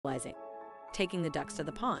taking the ducks to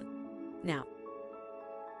the pond. Now,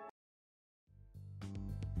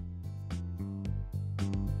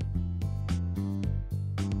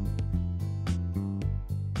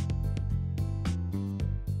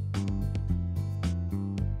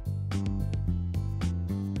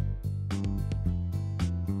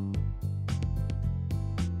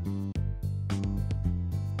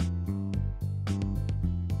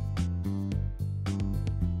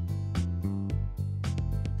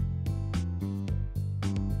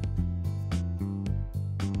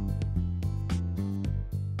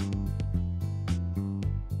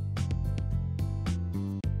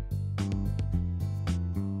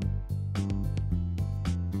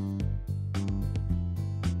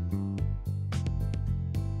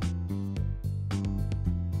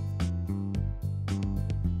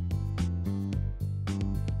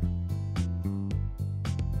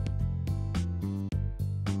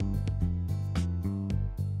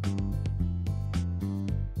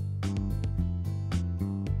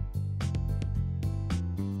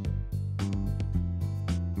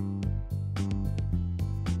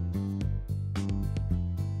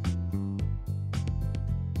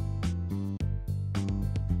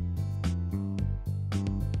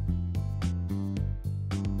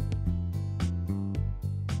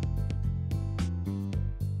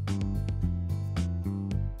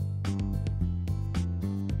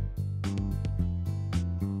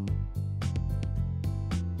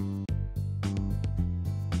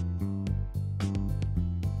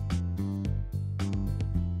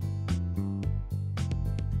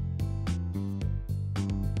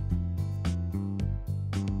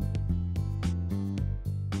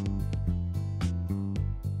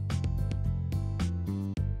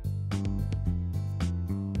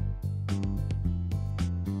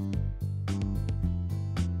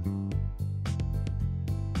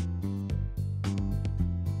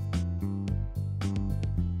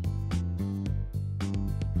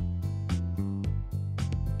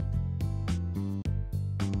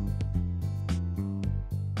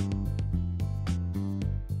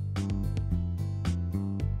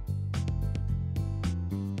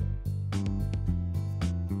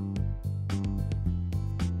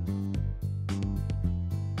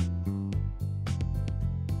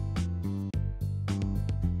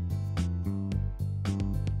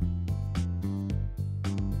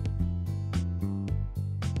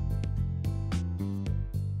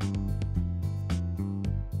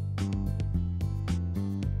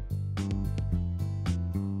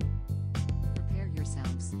 Prepare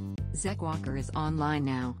yourselves. Zach Walker is online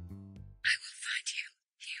now. I will find you,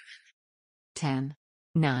 human. 10,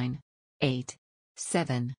 9, 8,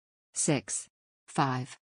 7, 6,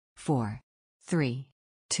 5, 4, 3,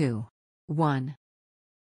 2, 1.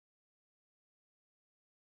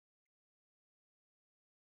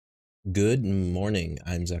 Good morning,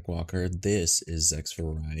 I'm Zach Walker. This is Zach's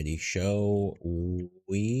Variety Show.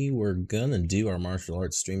 We were gonna do our martial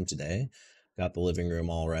arts stream today. Got the living room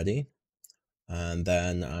all ready. And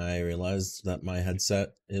then I realized that my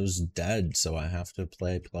headset, it was dead, so I have to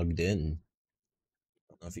play plugged in.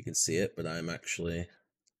 I don't know if you can see it, but I'm actually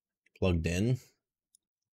plugged in.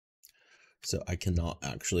 So I cannot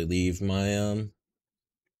actually leave my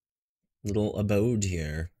little abode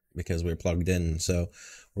here because we're plugged in. So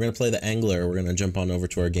we're going to play the Angler. We're going to jump on over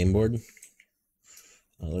to our game board.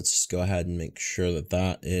 Let's just go ahead and make sure that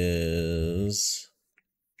that is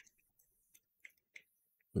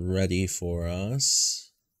ready for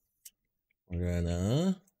us. We're going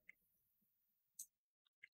to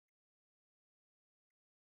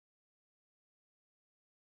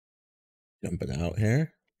jump it out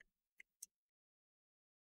here.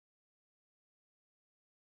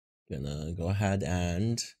 Gonna go ahead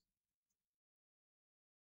and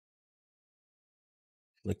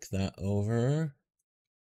click that over.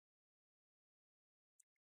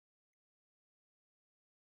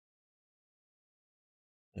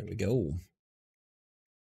 There we go.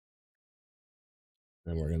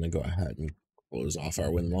 Then we're gonna go ahead and close off our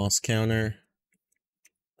win-loss counter.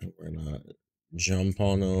 And we're gonna jump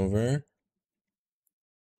on over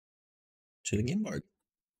to the game board.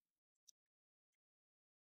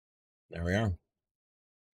 There we are.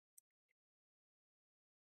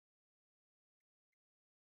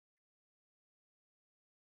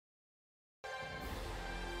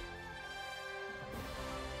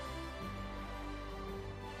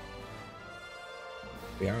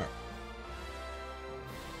 We are.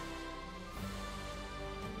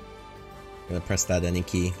 Gonna press that any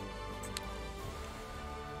key.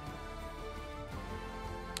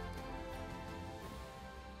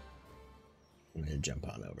 I'm gonna jump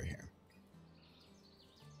on over here.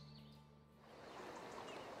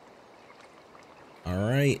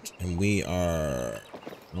 Alright, and we are...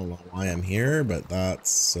 I don't know why I'm here, but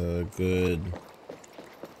that's a good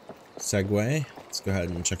segue. Let's go ahead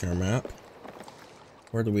and check our map.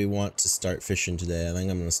 Where do we want to start fishing today? I think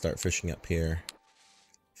I'm going to start fishing up here.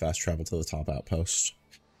 Fast travel to the top outpost.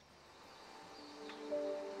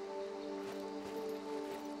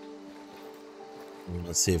 And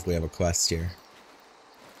let's see if we have a quest here.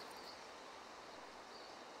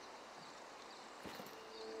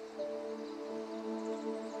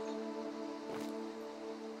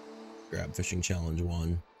 Grab fishing challenge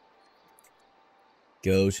 1.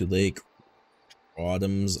 Go to Lake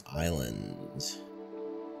Autumn's Island.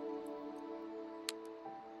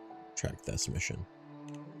 Track this mission.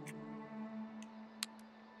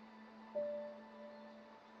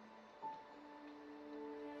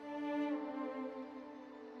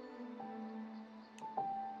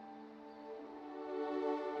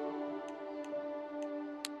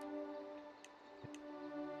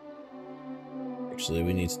 Actually,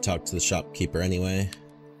 we need to talk to the shopkeeper anyway.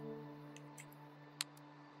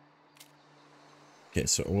 Okay,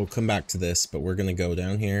 so we'll come back to this, but we're gonna go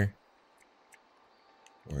down here.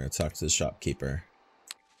 We're gonna talk to the shopkeeper.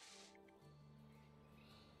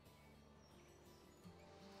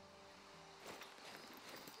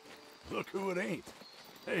 Look who it ain't.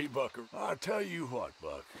 Hey, Bucker. I tell you what,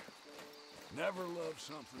 Buck. Never love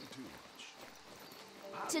something too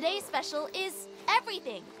much. Today's special is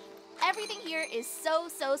everything. Everything here is so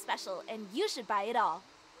special, and you should buy it all.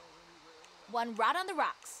 One rod on the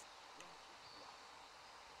rocks.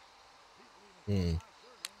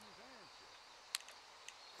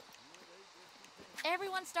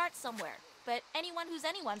 Everyone starts somewhere, but anyone who's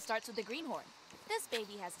anyone starts with a greenhorn. This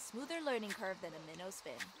baby has a smoother learning curve than a minnow's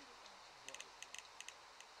fin.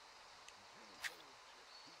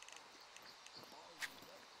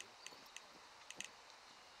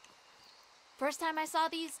 First time I saw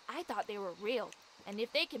these, I thought they were real. And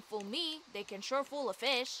if they can fool me, they can sure fool a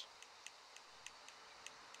fish.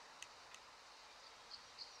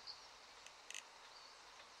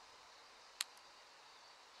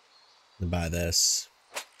 Buy this.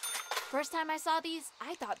 First time I saw these,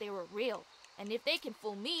 I thought they were real. And if they can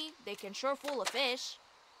fool me, they can sure fool a fish.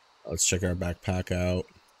 Let's check our backpack out.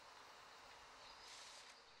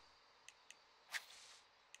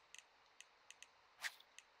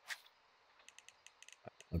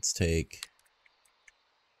 Let's take...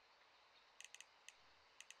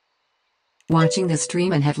 Watching the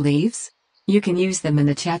stream and have leaves? You can use them in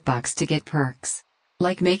the chat box to get perks.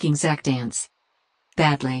 Like making Zach dance.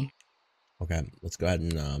 Badly. Okay, let's go ahead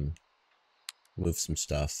and move some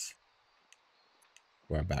stuff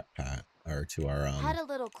to our backpack, or to our Had a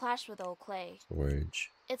little clash with old Clay. storage.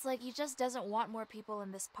 It's like he just doesn't want more people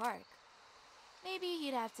in this park. Maybe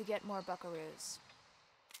he'd have to get more buckaroos.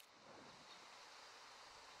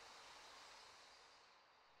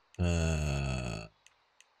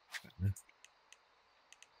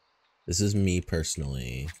 This is me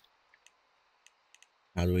personally.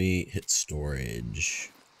 How do we hit storage?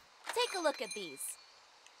 Take a look at these.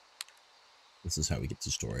 This is how we get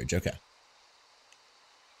to storage. Okay.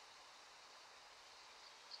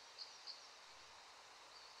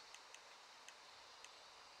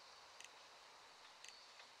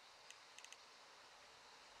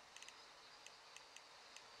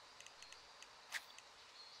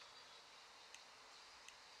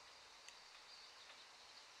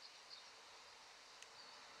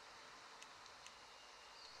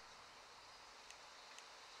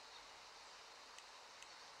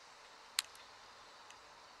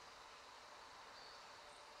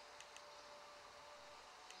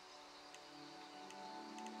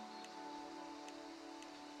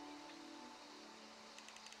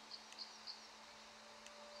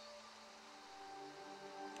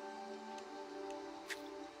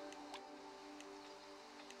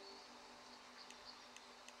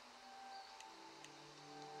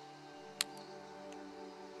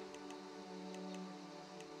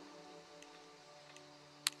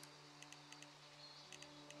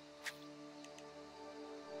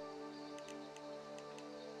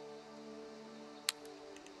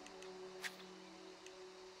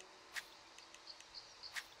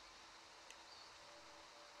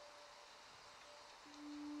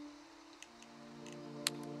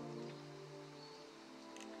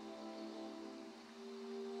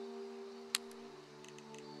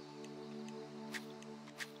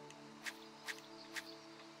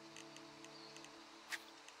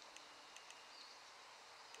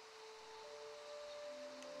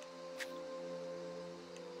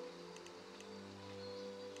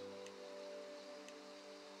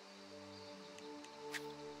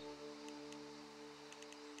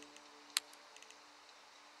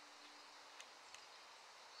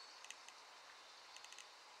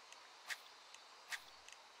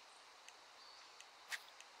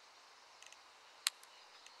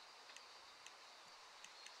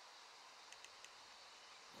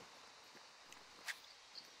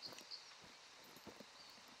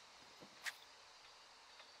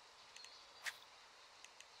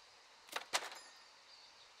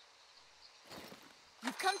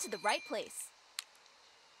 come to the right place.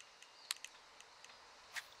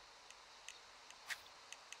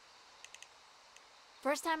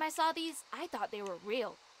 First time I saw these, I thought they were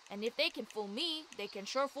real. And if they can fool me, they can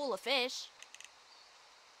sure fool a fish.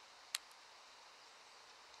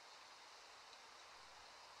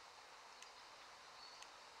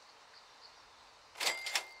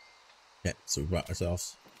 Okay, so we brought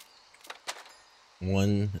ourselves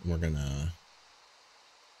one, and we're gonna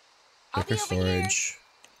I'll check be our over here. storage,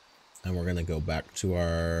 and we're gonna go back to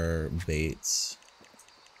our baits,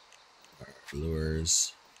 our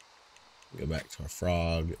lures, go back to our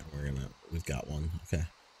frog, and we've got one. Okay.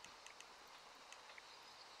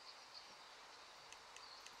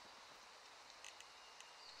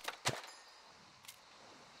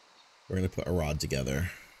 We're gonna put a rod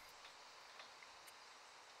together.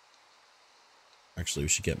 Actually, we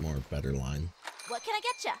should get more better line. What can I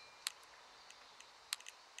get ya?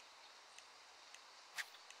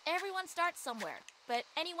 Everyone starts somewhere, but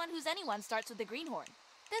anyone who's anyone starts with a greenhorn.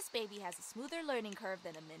 This baby has a smoother learning curve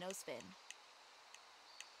than a minnow's fin.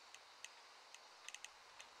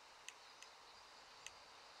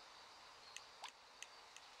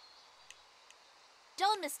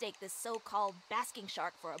 Don't mistake this so-called basking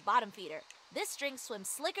shark for a bottom feeder. This string swims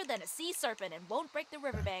slicker than a sea serpent and won't break the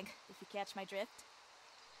riverbank, if you catch my drift.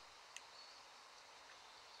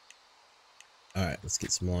 All right, let's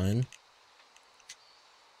get some line.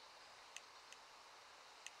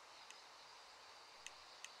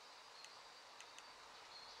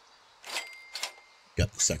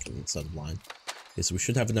 Got the second set of line. Okay, so we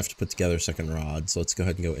should have enough to put together a second rod. So let's go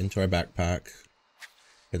ahead and go into our backpack,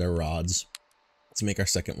 hit our rods. Let's make our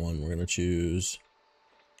second one. We're gonna choose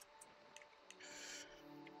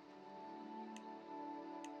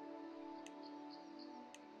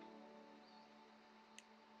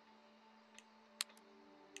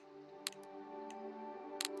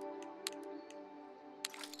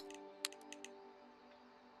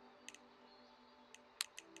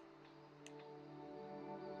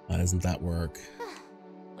why doesn't that work?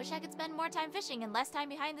 Wish I could spend more time fishing and less time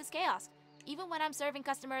behind this chaos. Even when I'm serving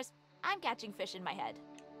customers, I'm catching fish in my head.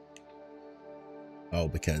 Oh,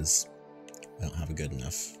 because I don't have a good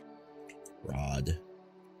enough rod.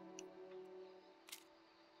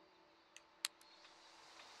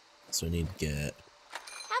 So we need to get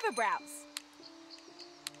Have a browse.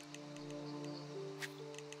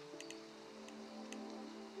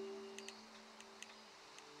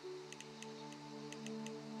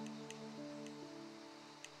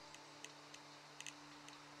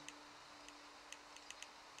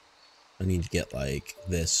 I need to get like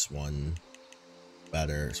this one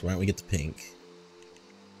better. So why don't we get the pink?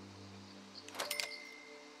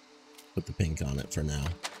 Put the pink on it for now.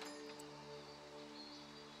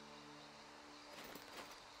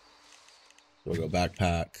 We'll go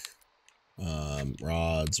backpack,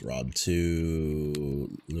 rods, rod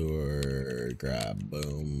 2, lure, grab,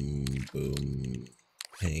 boom, boom,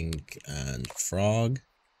 pink, and frog.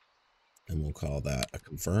 And we'll call that a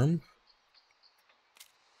confirm.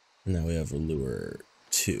 And now we have a lure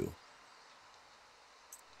 2.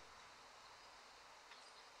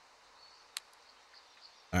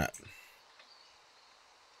 Alright.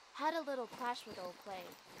 Had a little clash with old Clay.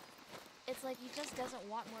 It's like he just doesn't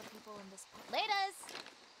want more people in this.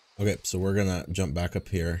 Laters! Okay, so we're gonna jump back up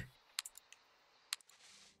here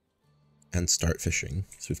and start fishing.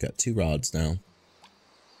 So we've got 2 rods now.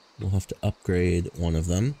 We'll have to upgrade one of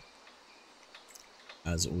them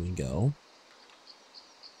as we go.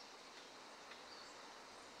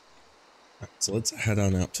 All right, so let's head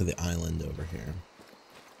on out to the island over here.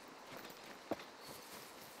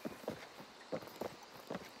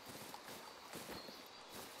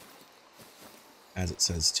 As it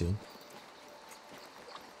says to.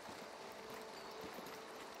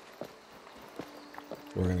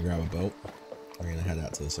 We're gonna grab a boat. We're gonna head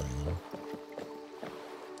out to this island.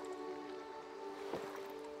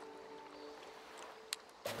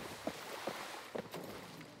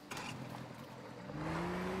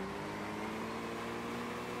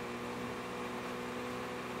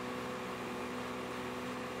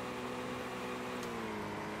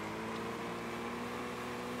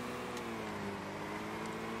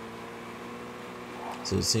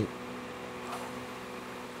 So it seems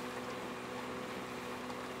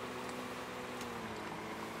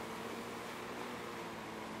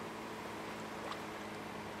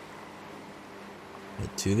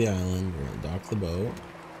head to the island. We're gonna dock the boat.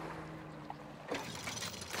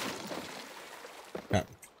 Okay.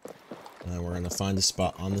 And we're gonna find a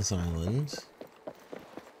spot on this island.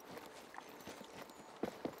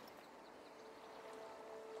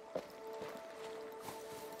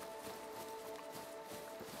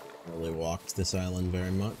 liked this island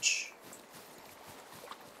very much.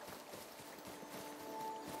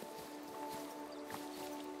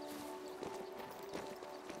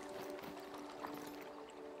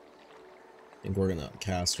 I think we're gonna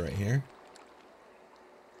cast right here.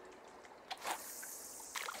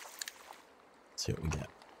 See what we get.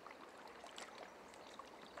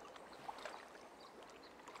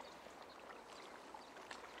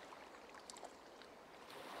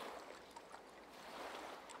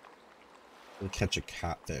 We'll catch a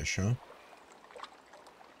catfish, huh?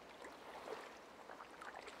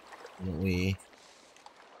 Why don't we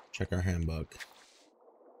check our handbook?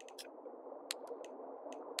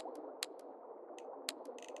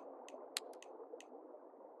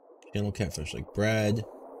 Channel catfish like bread,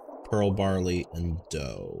 pearl barley, and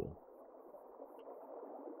dough.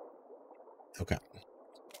 Okay.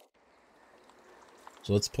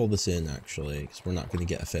 So let's pull this in actually, because we're not going to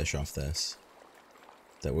get a fish off this.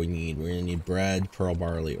 That we need. We're going to need bread, pearl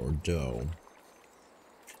barley, or dough.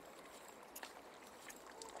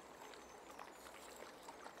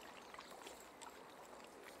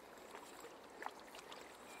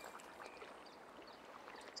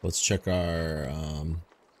 So let's check our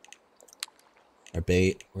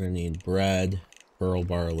bait. We're going to need bread, pearl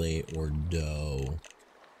barley, or dough.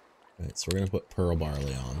 Alright, so we're going to put pearl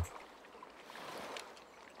barley on.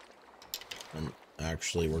 And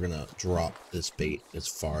actually, we're going to drop this bait as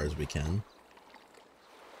far as we can.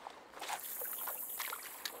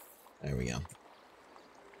 There we go.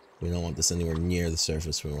 We don't want this anywhere near the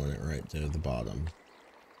surface. We want it right to the bottom.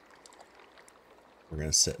 We're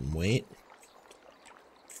going to sit and wait.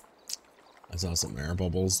 I saw some air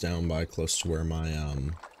bubbles down by close to where my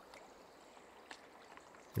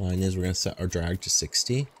line is. We're going to set our drag to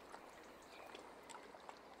 60.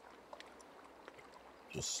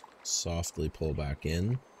 Just softly pull back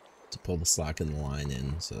in to pull the slack in the line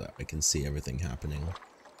in so that I can see everything happening.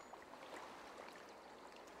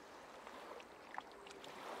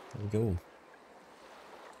 There we go.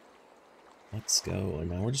 Let's go.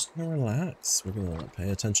 And now we're just gonna relax. We're gonna pay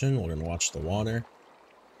attention. We're gonna watch the water.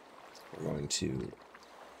 We're going to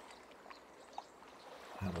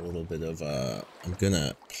have a little bit of I'm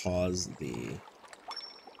gonna pause the.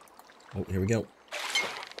 Oh, here we go.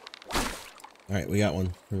 All right, we got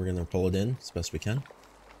one. We're gonna pull it in as best we can.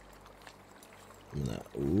 I'm gonna,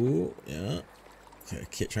 ooh, yeah.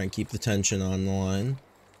 Okay, try and keep the tension on the line.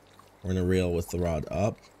 We're gonna reel with the rod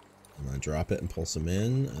up. I'm gonna drop it and pull some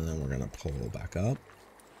in, and then we're gonna pull back up.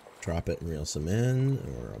 Drop it and reel some in,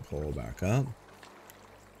 and we're gonna pull back up.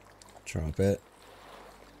 Drop it,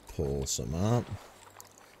 pull some up.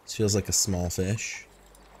 This feels like a small fish.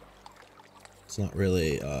 It's not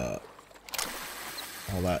really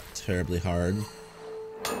all that terribly hard.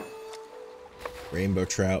 Rainbow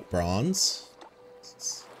trout bronze.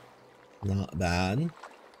 It's not bad.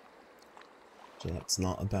 So that's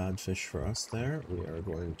not a bad fish for us there. We are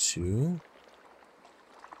going to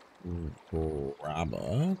grab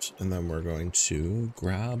it, and then we're going to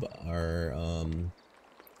grab our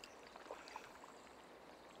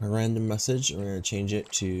random message. We're going to change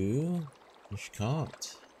it to fish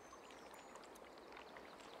caught.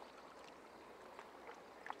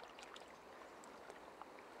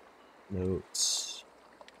 Notes,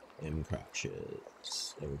 M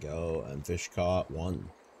crashes. There we go. And fish caught 1.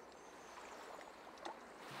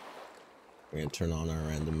 We're gonna turn on our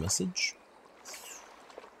random message.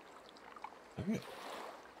 Alright.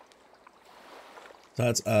 So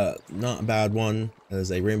that's not a bad one. That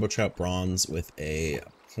is a rainbow trout bronze with a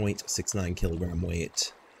 0.69 kilogram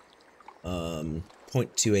weight.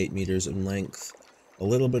 0.28 meters in length. A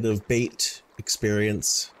little bit of bait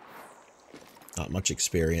experience. Not much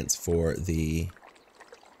experience for the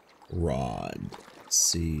rod. Let's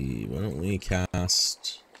see, why don't we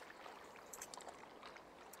cast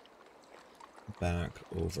back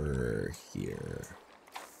over here?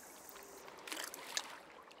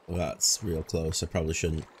 Well, that's real close. I probably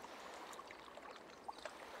shouldn't.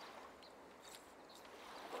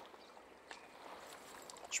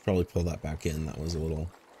 Should probably pull that back in. That was a little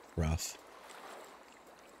rough.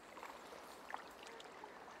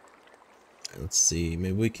 Let's see,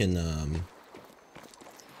 maybe we can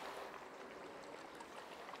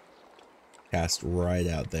cast right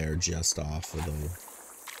out there just off of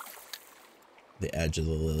the edge of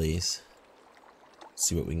the lilies.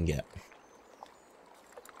 See what we can get.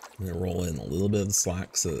 I'm gonna roll in a little bit of the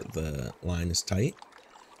slack so that the line is tight.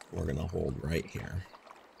 We're gonna hold right here.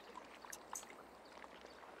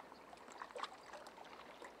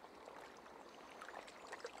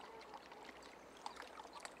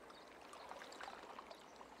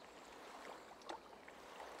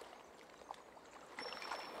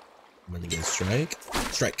 I'm gonna go strike.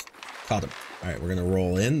 Strike. Caught him. Alright, we're gonna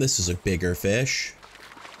roll in. This is a bigger fish.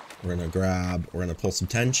 We're gonna pull some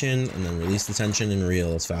tension and then release the tension and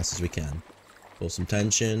reel as fast as we can. Pull some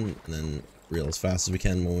tension and then reel as fast as we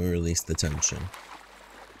can when we release the tension.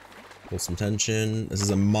 Pull some tension. This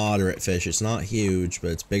is a moderate fish. It's not huge,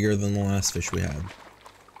 but it's bigger than the last fish we had.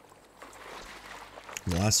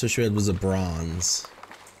 The last fish we had was a bronze.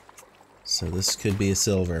 So this could be a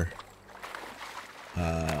silver.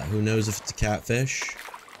 Who knows if it's a catfish?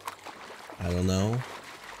 I don't know.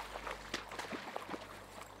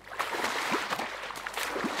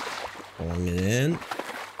 Pulling it in.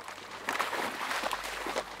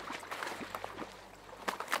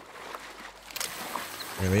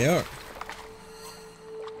 There we are.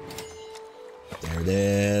 There it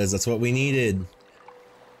is. That's what we needed.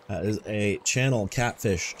 That is a channel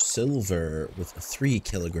catfish silver with a 3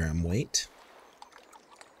 kilogram weight.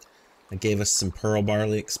 That gave us some pearl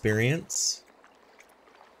barley experience.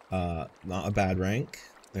 Not a bad rank.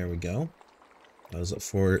 There we go. That was a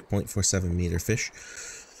 4.47 meter fish.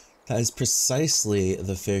 That is precisely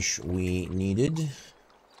the fish we needed.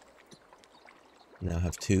 Now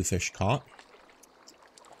have 2 fish caught.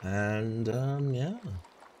 And, yeah.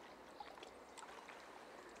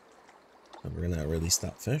 So we're gonna release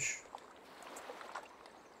that fish.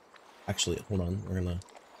 Actually, hold on.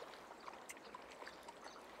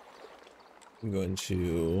 I'm going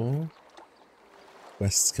to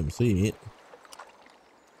quest complete.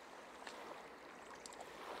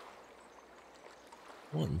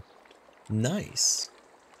 One. Nice.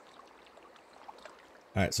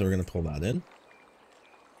 Alright, so we're gonna pull that in.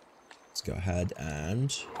 Let's go ahead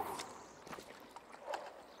and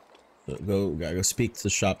gotta go speak to the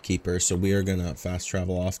shopkeeper. So we are gonna fast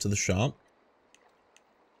travel off to the shop.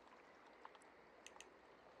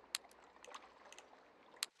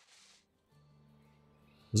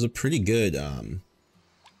 It was a pretty good run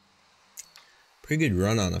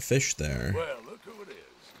on a fish there. Well, look who it is,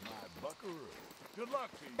 my buckaroo. Good luck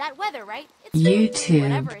to you. That weather, right? It's YouTube,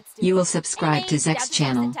 whatever it's doing. you will subscribe to Hey, Zek's Dr.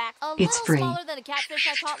 channel. Justin Tack. A It's little free. smaller than a catfish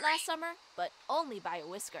I caught last summer, but only by a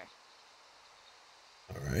whisker.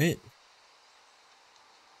 All right.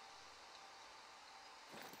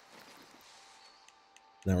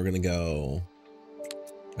 Now we're gonna go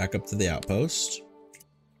back up to the outpost.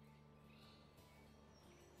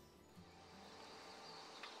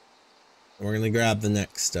 We're gonna grab the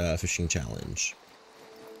next fishing challenge.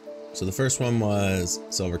 So the first one was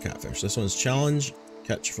silver catfish. This one's challenge,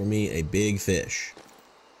 catch for me a big fish.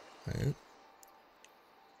 All right.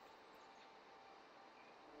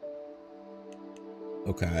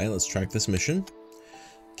 Okay, let's track this mission.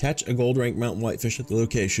 Catch a gold rank mountain whitefish at the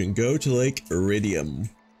location. Go to Lake Iridium.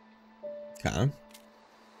 Okay.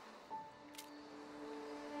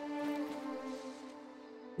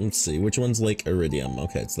 Let's see, which one's Lake Iridium?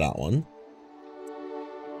 Okay, it's that one.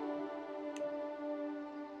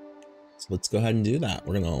 So let's go ahead and do that.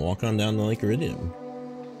 We're gonna walk on down to Lake Iridium.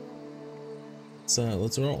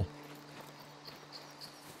 Let's roll.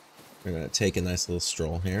 We're gonna take a nice little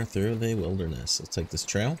stroll here through the wilderness. Let's take this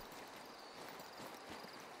trail.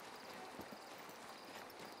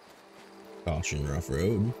 Caution, rough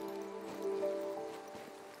road.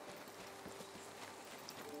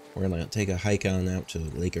 We're gonna take a hike on out to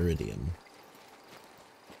Lake Iridium.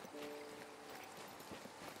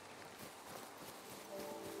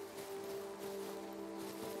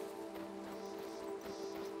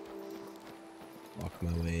 Walk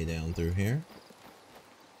my way down through here.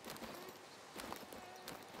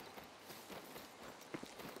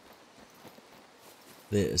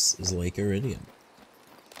 This is Lake Iridium.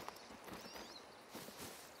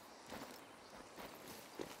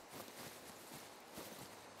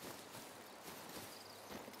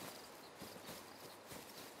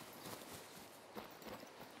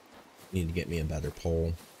 Need to get me a better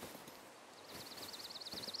pole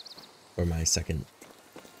for my second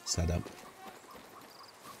setup.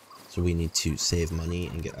 So we need to save money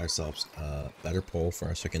and get ourselves a better pole for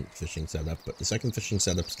our second fishing setup. But the second fishing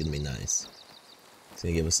setup is going to be nice. It's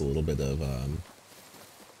going to give us a little bit of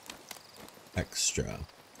extra.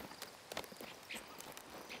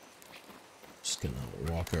 Just going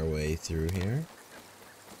to walk our way through here.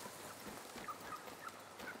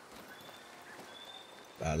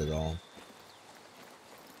 Bad at all.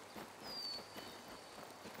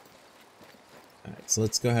 Alright, so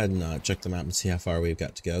let's go ahead and check the map and see how far we've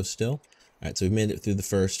got to go still. Alright, so we've made it through the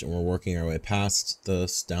first and we're working our way past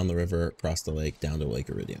this, down the river, across the lake, down to Lake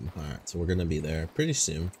Iridium. Alright, so we're going to be there pretty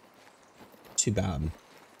soon. Too bad.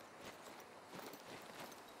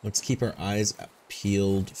 Let's keep our eyes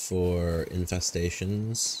peeled for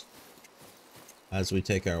infestations as we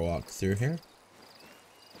take our walk through here.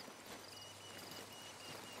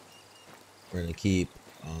 We're gonna keep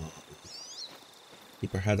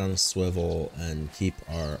our head on a swivel and keep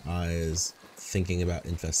our eyes thinking about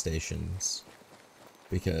infestations,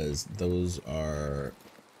 because those are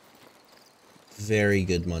very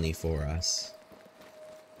good money for us.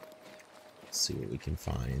 Let's see what we can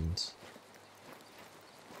find.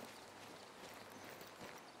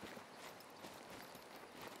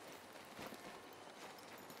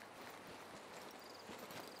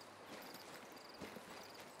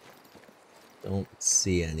 Don't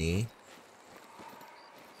see any.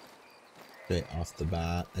 Straight off the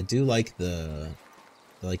bat. I do like the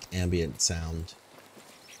like ambient sound.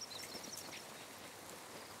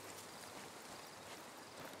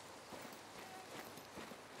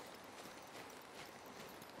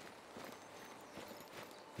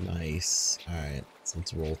 Nice. Alright, so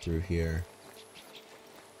let's roll through here.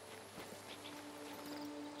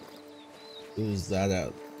 Who's that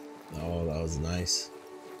out? Oh, that was nice.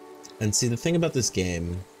 And see, the thing about this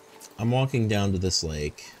game, I'm walking down to this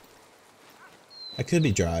lake. I could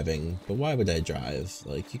be driving, but why would I drive?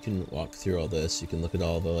 Like, you can walk through all this, you can look at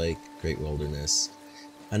all the, like, great wilderness.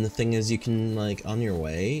 And the thing is, you can, like, on your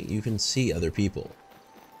way, you can see other people.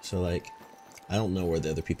 So, like, I don't know where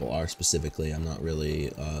the other people are specifically, I'm not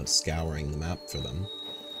really scouring the map for them.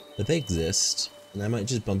 But they exist, and I might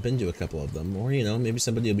just bump into a couple of them, or, you know, maybe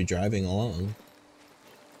somebody will be driving along.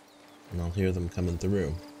 And I'll hear them coming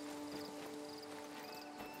through.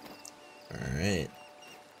 Alright.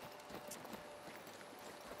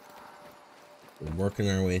 We're working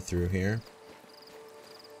our way through here.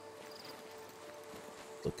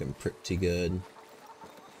 Looking pretty good.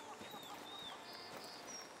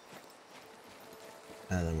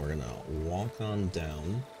 And then we're gonna walk on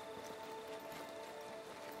down.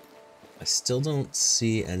 I still don't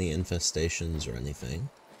see any infestations or anything.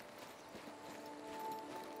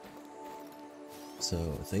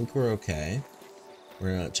 So I think we're okay.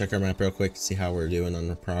 We're gonna check our map real quick to see how we're doing on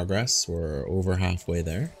the progress. We're over halfway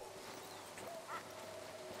there.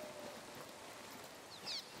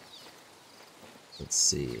 Let's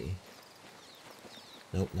see.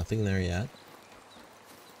 Nope, nothing there yet.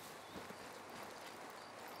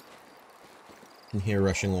 Can hear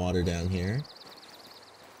rushing water down here.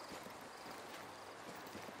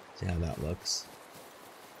 See how that looks.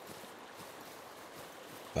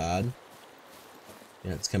 Bad.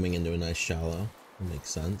 Yeah, it's coming into a nice shallow. That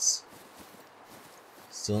makes sense.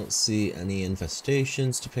 Still don't see any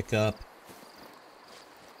infestations to pick up.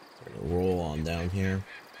 We're gonna roll on down here.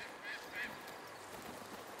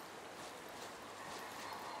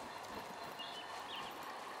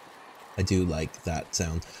 I do like that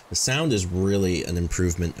sound. The sound is really an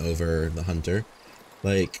improvement over the Hunter.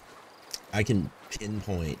 Like, I can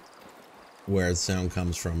pinpoint where the sound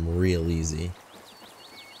comes from real easy.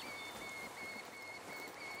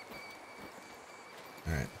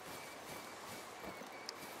 Alright.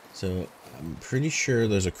 So, I'm pretty sure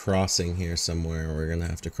there's a crossing here somewhere we're gonna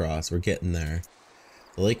have to cross. We're getting there.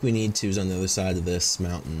 The lake we need to is on the other side of this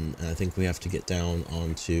mountain, and I think we have to get down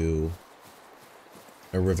onto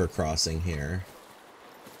a river crossing here.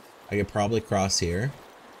 I could probably cross here.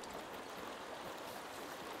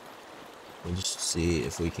 We'll just see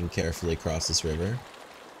if we can carefully cross this river.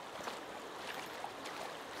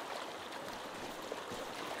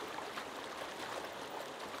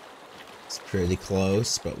 It's pretty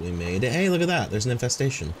close, but we made it. Hey, look at that. There's an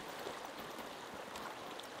infestation.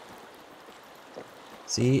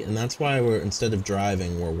 See, and that's why we're, instead of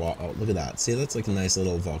driving, we're oh, look at that. See, that's like a nice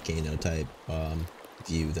little volcano type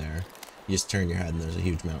view there. You just turn your head and there's a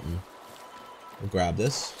huge mountain. We'll grab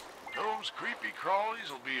this. Those creepy crawlies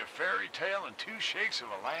will be a fairy tale and 2 shakes of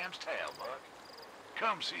a lamb's tail, Buck.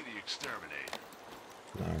 Come see the exterminator.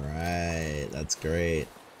 Alright, that's great.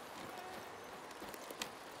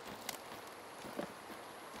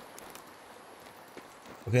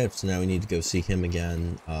 Okay, so now we need to go see him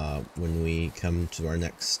again when we come to our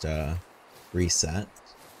next reset.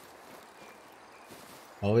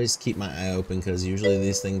 Always keep my eye open because usually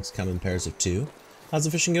these things come in pairs of 2. How's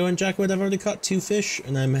the fishing going, Jackwood? I've already caught 2 fish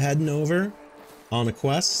and I'm heading over on a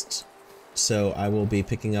quest. So I will be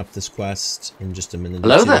picking up this quest in just a minute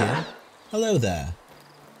or 2 here. Hello there.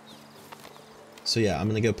 So yeah, I'm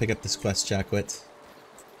gonna go pick up this quest, Jackwit.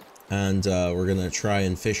 And we're gonna try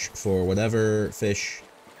and fish for whatever fish.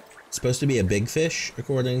 It's supposed to be a big fish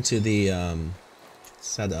according to the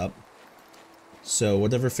setup. So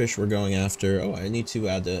whatever fish we're going after. Oh, I need to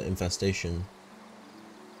add the infestation.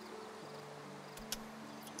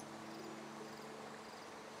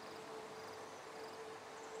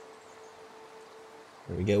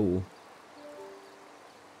 There we go.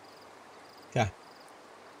 Okay.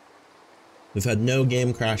 We've had no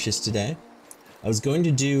game crashes today. I was going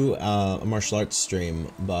to do a martial arts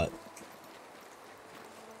stream, but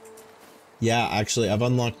yeah, actually, I've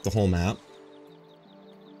unlocked the whole map.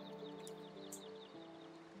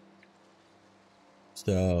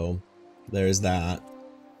 So there's that.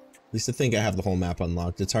 At least I think I have the whole map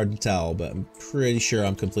unlocked. It's hard to tell, but I'm pretty sure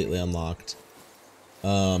I'm completely unlocked.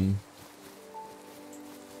 And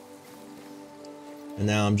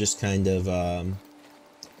now I'm just kind of,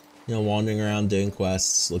 you know, wandering around doing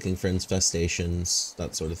quests, looking for infestations,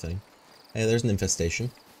 that sort of thing. Hey, there's an infestation.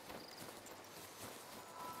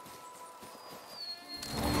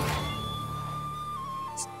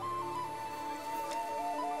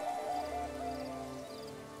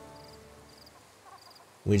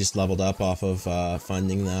 We just leveled up off of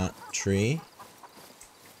finding that tree.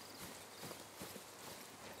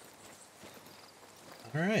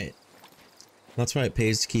 Alright. That's why it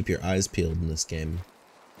pays to keep your eyes peeled in this game.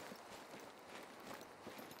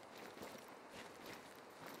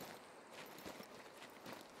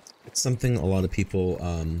 It's something a lot of people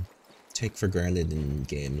take for granted in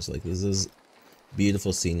games. Like, this is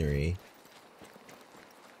beautiful scenery.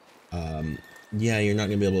 Yeah, you're not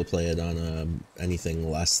gonna be able to play it on anything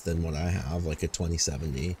less than what I have, like a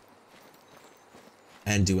 2070,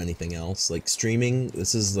 and do anything else. Like streaming,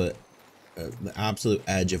 this is the absolute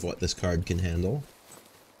edge of what this card can handle.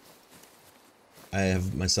 I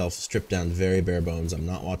have myself stripped down very bare bones. I'm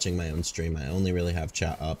not watching my own stream. I only really have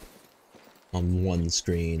chat up on one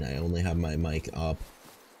screen. I only have my mic up.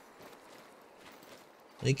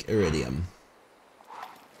 Lake Iridium.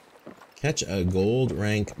 Catch a gold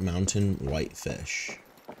rank mountain whitefish.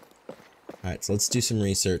 Alright, so let's do some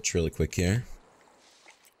research really quick here.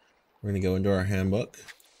 We're gonna go into our handbook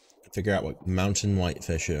and figure out what mountain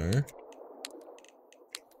whitefish are.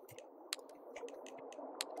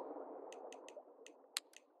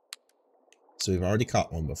 So we've already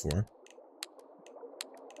caught one before.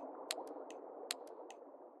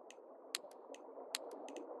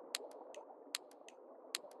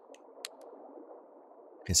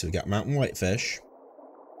 Okay, so we got mountain whitefish.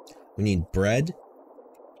 We need bread,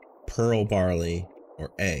 pearl barley,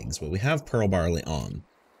 or eggs. Well, we have pearl barley on.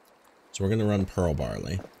 So we're going to run pearl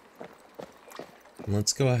barley. And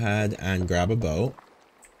let's go ahead and grab a boat.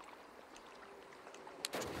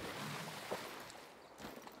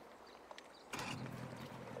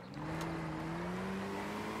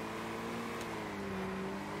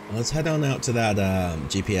 Let's head on out to that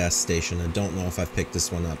GPS station. I don't know if I've picked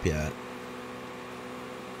this one up yet.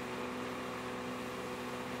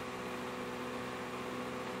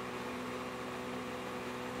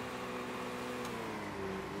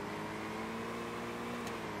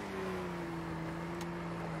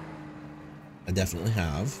 I definitely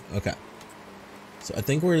have. Okay. So I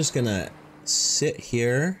think we're just gonna sit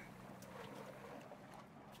here.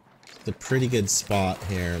 It's a pretty good spot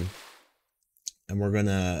here. And we're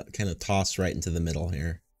gonna kind of toss right into the middle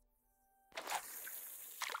here.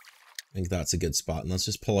 I think that's a good spot. And let's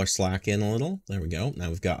just pull our slack in a little. There we go. Now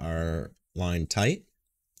we've got our line tight.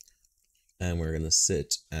 And we're gonna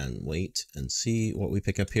sit and wait and see what we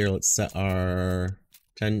pick up here. Let's set our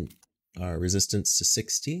resistance to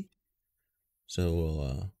 60. So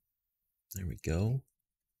we'll, there we go.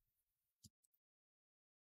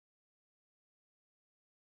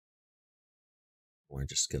 We're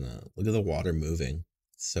just gonna, look at the water moving.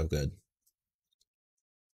 It's so good.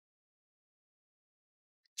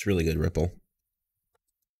 It's really good ripple.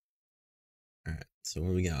 All right, so what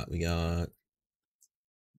do we got? We got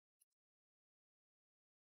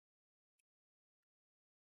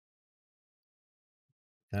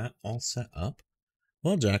that all set up.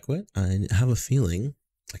 Well, Jackwit, I have a feeling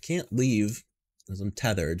I can't leave as I'm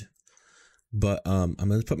tethered, but I'm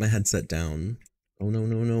gonna put my headset down. Oh no,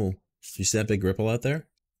 no, no. Do you see that big ripple out there?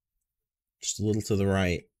 Just a little to the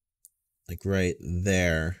right. Like right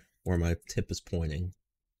there where my tip is pointing.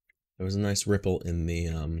 There was a nice ripple in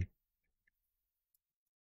the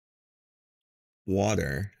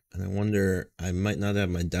water, and I wonder, I might not have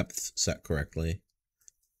my depth set correctly.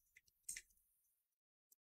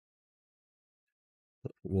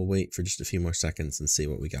 We'll wait for just a few more seconds and see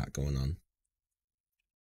what we got going on.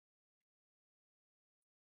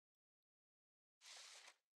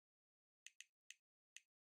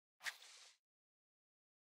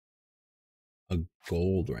 A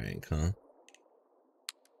gold rank, huh?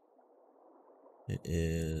 It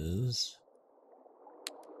is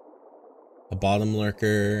a bottom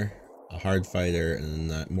lurker, a hard fighter, and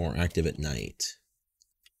then more active at night.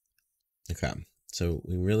 Okay, so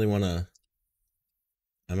we really want to,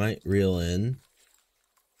 I might reel in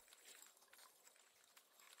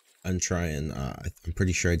and try and, I'm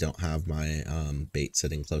pretty sure I don't have my bait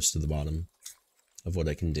sitting close to the bottom. of what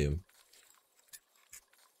I can do.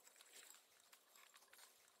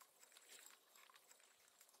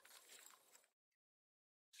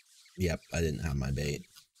 Yep, I didn't have my bait.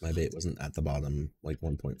 My bait wasn't at the bottom, like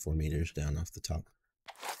 1.4 meters down off the top.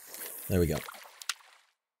 There we go.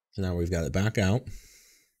 So now we've got it back out.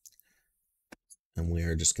 And we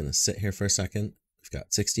are just going to sit here for a second. We've got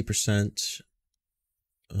 60%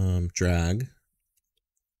 drag.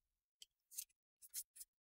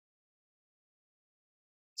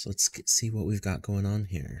 So let's see what we've got going on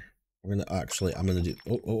here. We're going to actually, I'm going to do,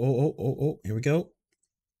 oh, here we go.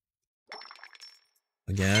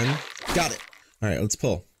 Again. Got it. All right, let's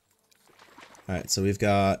pull. All right, so we've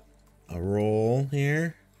got a roll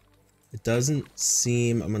here. It doesn't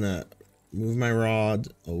seem, I'm going to move my rod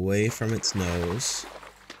away from its nose.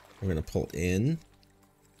 We're going to pull in.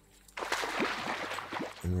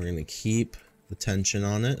 And we're going to keep the tension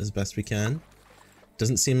on it as best we can.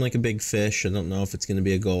 Doesn't seem like a big fish. I don't know if it's going to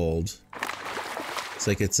be a gold. It's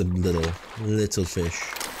like it's a little fish.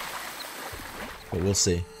 But we'll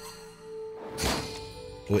see.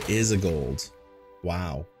 Oh, it is a gold.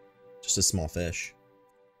 Wow. Just a small fish.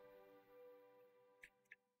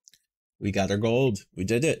 We got our gold. We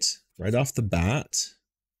did it. Right off the bat.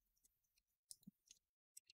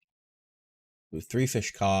 With 3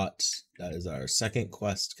 fish caught. That is our second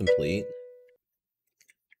quest complete.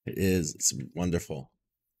 It is. It's wonderful.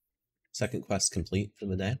 Second quest complete for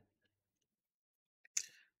the day.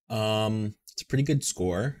 It's a pretty good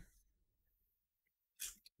score.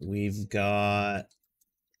 We've got,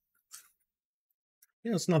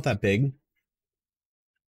 it's not that big,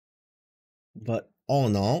 but all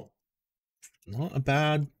in all, not a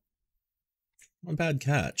bad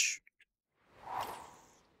catch.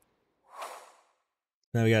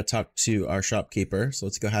 Now we gotta talk to our shopkeeper, so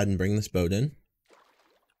let's go ahead and bring this boat in.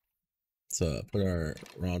 So put our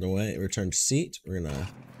rod away, return to seat. We're gonna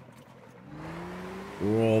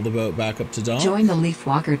roll the boat back up to dock. Join the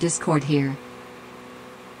Leafwalker Discord here.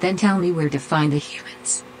 Then tell me where to find the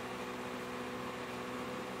humans.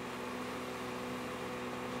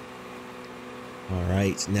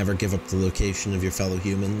 Alright, never give up the location of your fellow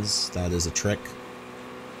humans. That is a trick.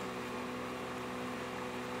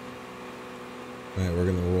 Alright, we're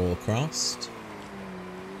gonna roll across.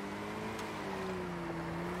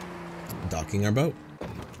 Docking our boat.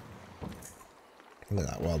 Look at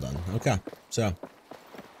that, well done. Okay, so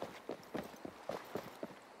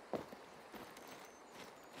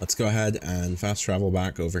let's go ahead and fast travel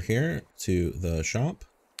back over here to the shop,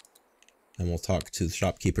 and we'll talk to the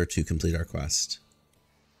shopkeeper to complete our quest.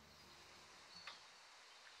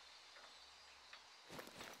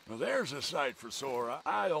 Now there's a sight for sore.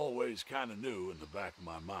 I always kind of knew in the back of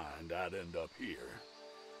my mind I'd end up here.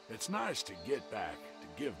 It's nice to get back, to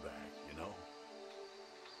give back, you know?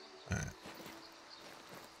 Alright.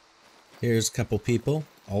 Here's a couple people.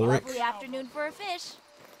 Ulrich. Lovely afternoon for a fish.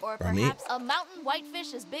 Or Rami. perhaps a mountain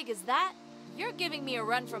whitefish as big as that? You're giving me a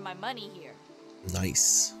run for my money here.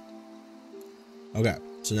 Nice. Okay,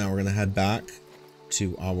 so now we're gonna head back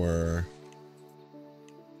to our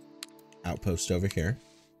outpost over here.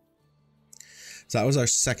 So that was our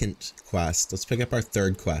second quest. Let's pick up our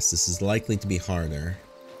third quest. This is likely to be harder.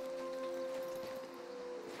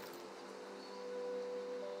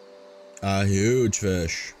 A huge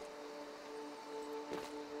fish.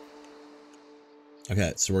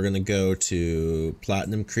 Okay, so we're gonna go to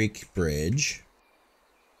Platinum Creek Bridge.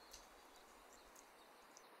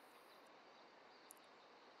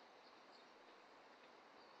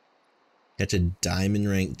 Catch a diamond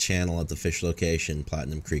ranked channel at the fish location,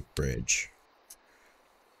 Platinum Creek Bridge.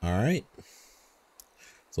 Alright.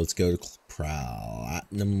 So let's go to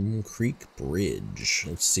Platinum Creek Bridge.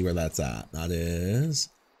 Let's see where that's at. That is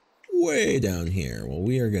way down here. Well,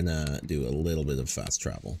 we are gonna do a little bit of fast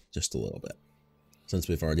travel. Just a little bit. Since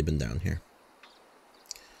we've already been down here.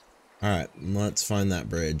 Alright, let's find that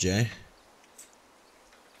bridge, eh?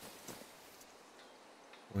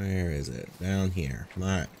 Where is it? Down here.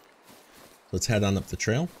 Alright. Let's head on up the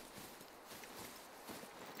trail.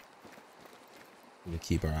 I'm gonna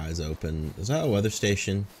keep our eyes open. Is that a weather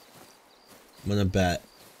station? I'm gonna bet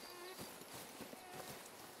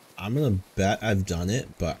I've done it,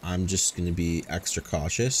 but I'm just gonna be extra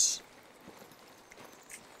cautious.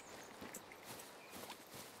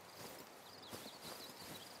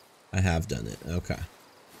 I have done it. Okay.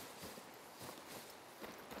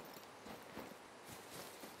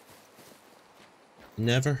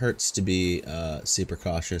 Never hurts to be super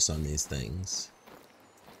cautious on these things.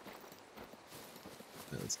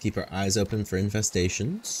 Let's keep our eyes open for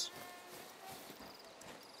infestations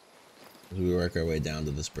as we work our way down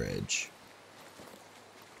to this bridge.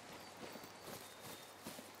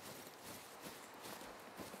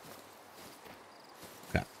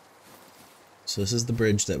 So this is the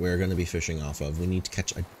bridge that we're going to be fishing off of. We need to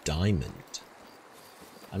catch a diamond.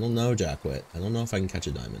 I don't know, Jackwit. I don't know if I can catch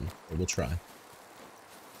a diamond, but we'll try.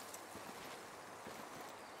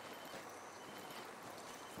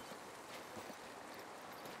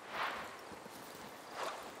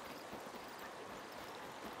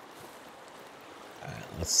 Alright,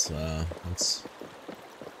 let's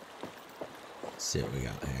see what we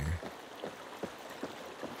got here.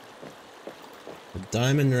 A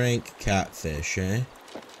diamond rank catfish, eh?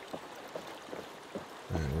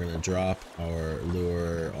 Alright, we're gonna drop our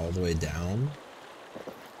lure all the way down.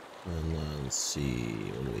 And let's see,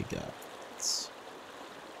 what do we got?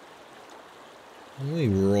 Let me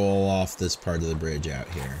roll off this part of the bridge out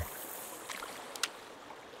here.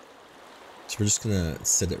 So we're just gonna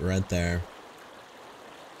sit it right there.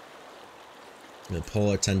 Gonna pull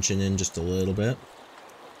our tension in just a little bit.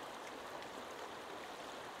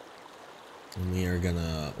 And we are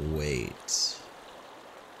gonna wait.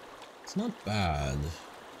 It's not bad.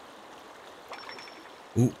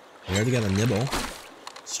 Ooh, we already got a nibble.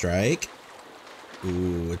 Strike.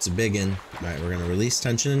 Ooh, it's a big one. Alright, we're gonna release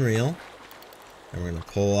tension and reel. And we're gonna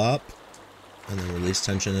pull up. And then release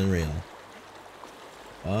tension and reel.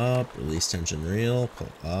 Up, release tension, reel,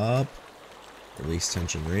 pull up. Release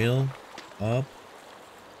tension, reel, up.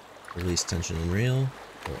 Release tension and reel,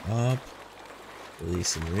 pull up.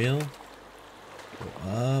 Release and reel, pull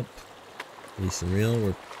up. Release and reel.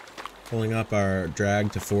 We're pulling up our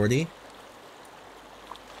drag to 40.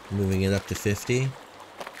 Moving it up to 50.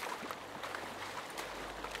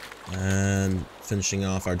 And finishing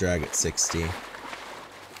off our drag at 60.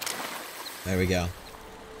 There we go.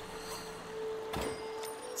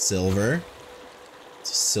 Silver.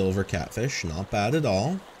 It's a silver catfish. Not bad at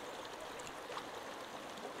all.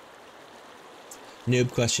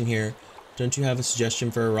 Noob question here. Don't you have a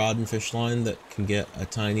suggestion for a rod and fish line that can get a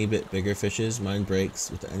tiny bit bigger fishes? Mine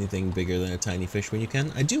breaks with anything bigger than a tiny fish when you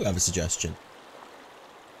can. I do have a suggestion.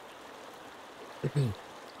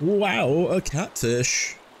 Wow, a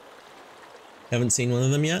catfish. Haven't seen one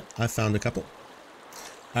of them yet. I found a couple.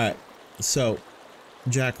 Alright, so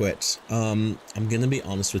Jackwit, I'm gonna be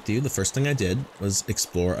honest with you. The first thing I did was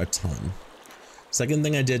explore a ton. Second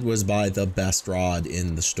thing I did was buy the best rod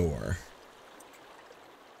in the store.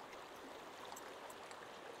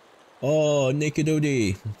 Oh, Naked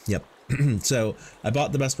OD. Yep. So I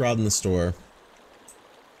bought the best rod in the store.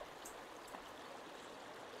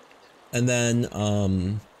 And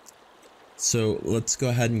then, so let's go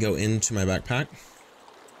ahead and go into my backpack.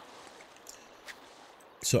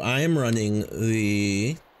 So I am running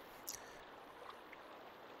the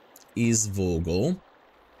Easvogel.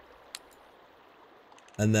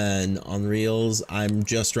 And then on reels, I'm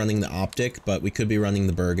just running the optic, but we could be running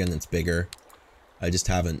the Bergen. It's bigger. I just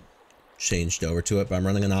haven't changed over to it, but I'm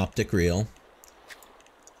running an optic reel.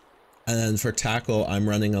 And then for tackle, I'm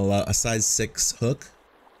running a size 6 hook,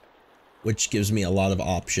 which gives me a lot of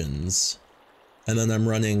options. And then I'm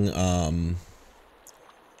running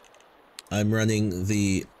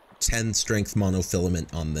the 10 strength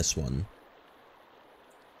monofilament on this one.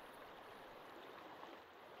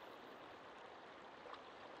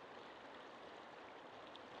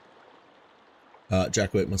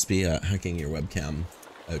 Jackwit must be hacking your webcam,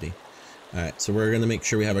 Odie. Alright, so we're gonna make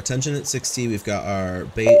sure we have our tension at 60. We've got our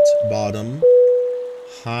bait bottom.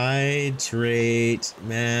 Hydrate,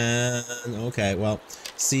 man. Okay, well,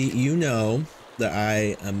 see, you know that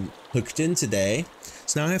I am hooked in today.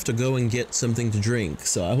 So now I have to go and get something to drink.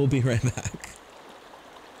 So I will be right back.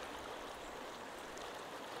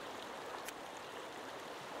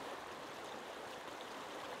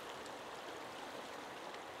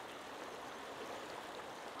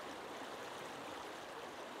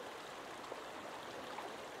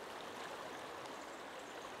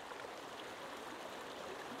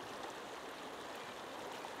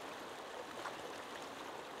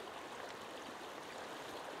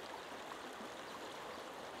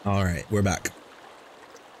 All right, we're back.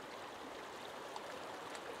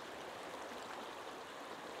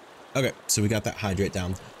 Okay, so we got that hydrate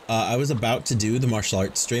down. I was about to do the martial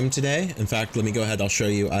arts stream today. In fact, let me go ahead. I'll show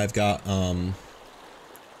you. I've got, I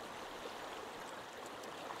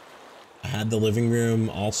had the living room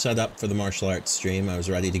all set up for the martial arts stream. I was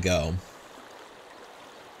ready to go.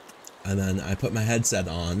 And then I put my headset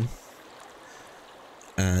on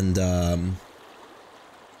and,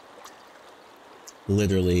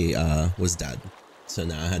 literally was dead, so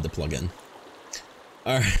now I had to plug in.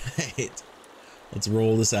 All right, let's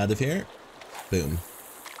roll this out of here. Boom.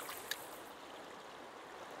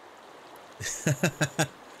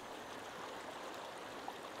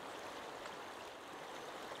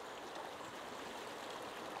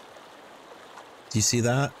 Do you see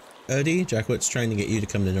that, Odie? Jackwit's trying to get you to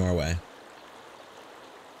come to Norway.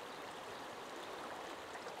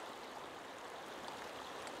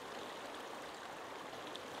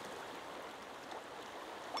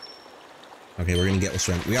 Okay, we're gonna get this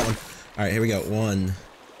one. We got one. Alright, here we go. One.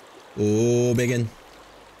 Oh, big one.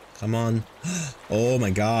 Come on. Oh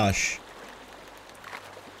my gosh.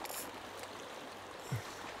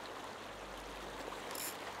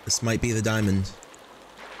 This might be the diamond.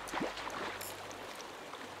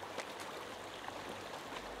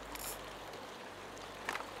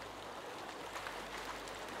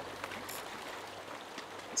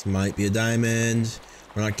 This might be a diamond.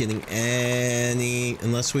 We're not getting any,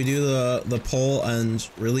 unless we do the pull and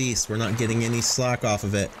release, we're not getting any slack off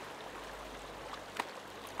of it.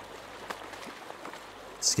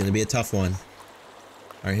 It's gonna be a tough one.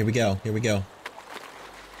 Alright, here we go, here we go.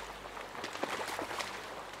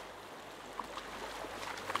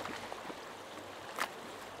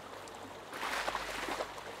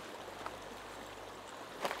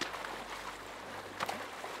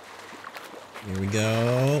 Here we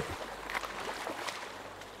go.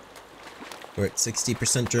 We're at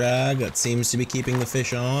 60% drag. That seems to be keeping the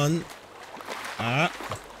fish on. Ah.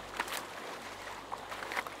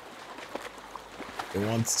 It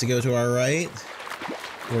wants to go to our right.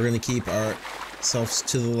 We're gonna keep ourselves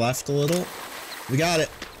to the left a little. We got it.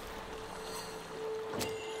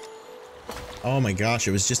 Oh my gosh,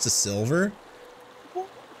 it was just a silver?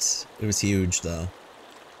 What? It was huge though.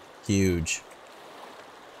 Huge.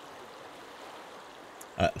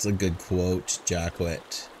 That's a good quote,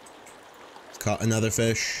 Jackwit. Caught another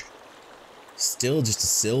fish. Still just a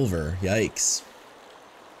silver. Yikes.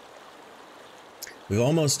 We've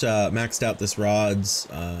almost maxed out this rods.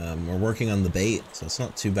 We're working on the bait, so it's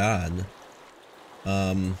not too bad.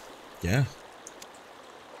 Yeah.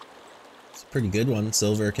 It's a pretty good one.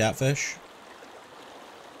 Silver catfish.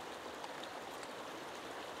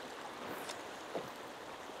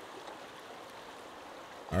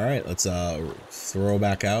 Alright, let's throw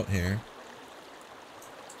back out here.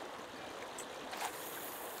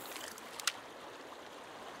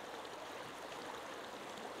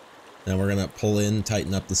 Now we're gonna pull in,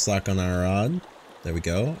 tighten up the slack on our rod. There we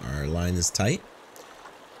go, our line is tight.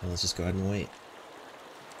 Now let's just go ahead and wait.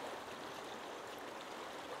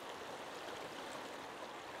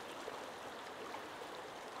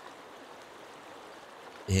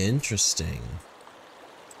 Interesting.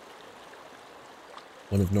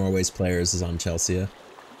 One of Norway's players is on Chelsea.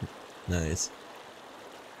 Nice.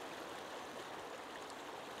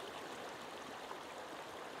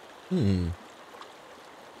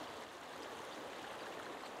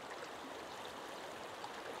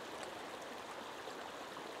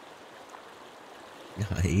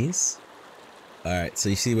 Nice. Alright, so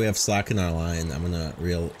you see we have slack in our line. I'm gonna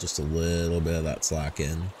reel just a little bit of that slack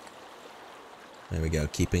in. There we go,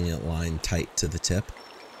 keeping it line tight to the tip.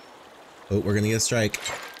 Oh, we're gonna get a strike.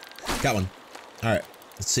 Got one. Alright,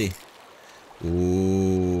 let's see.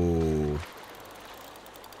 Ooh.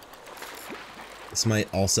 This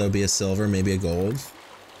might also be a silver, maybe a gold.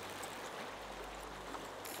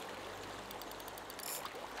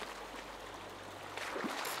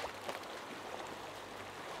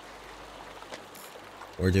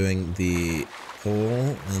 We're doing the pull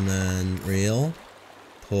and then reel.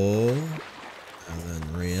 Pull and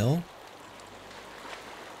then reel.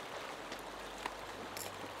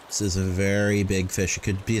 This is a very big fish. It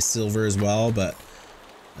could be a silver as well, but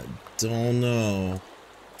I don't know.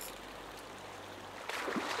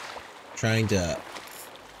 Trying to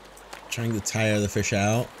tire the fish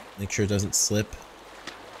out, make sure it doesn't slip.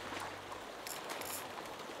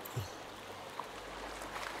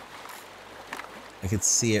 I could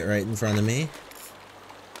see it right in front of me.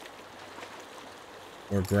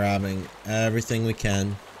 We're grabbing everything we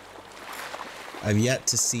can. I've yet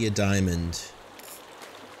to see a diamond.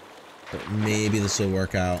 But maybe this will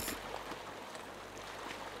work out.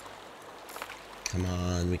 Come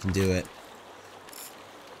on, we can do it.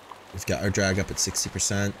 We've got our drag up at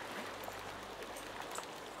 60%.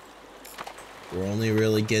 We're only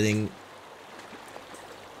really getting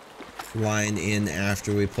line in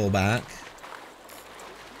after we pull back.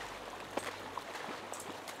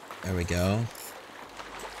 There we go.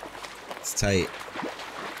 It's tight.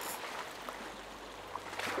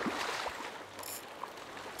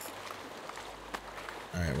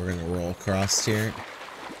 Alright, we're gonna roll across here.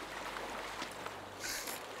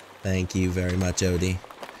 Thank you very much, Odie.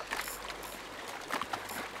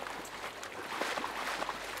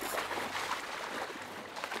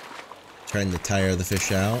 Trying to tire the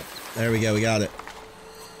fish out. There we go, we got it.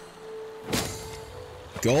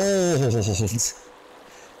 Gold!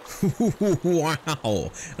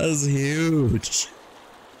 Wow, that's huge.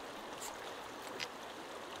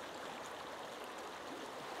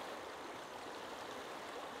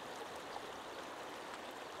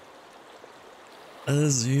 That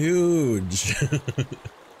is huge.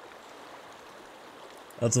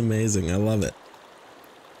 That's amazing. I love it.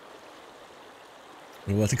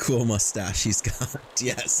 And what a cool mustache he's got.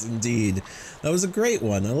 Yes, indeed. That was a great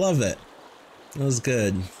one. I love it. That was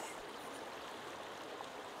good.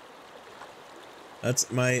 That's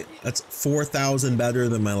 4,000 better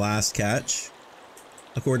than my last catch,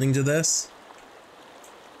 according to this.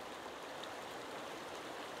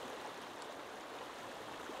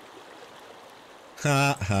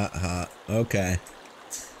 Ha ha ha. Okay.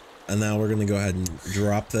 And now we're gonna go ahead and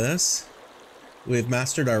drop this. We've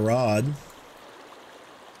mastered our rod.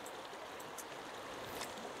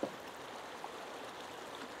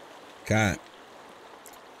 Okay.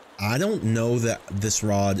 I don't know that this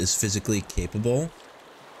rod is physically capable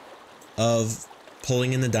of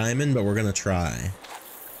pulling in the diamond, but we're gonna try.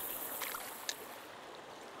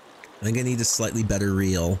 I think I need a slightly better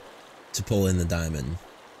reel to pull in the diamond.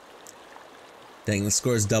 Dang, the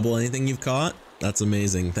score is double anything you've caught? That's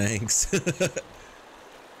amazing, thanks.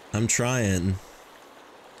 I'm trying.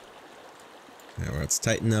 Alright, let's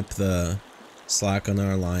tighten up the slack on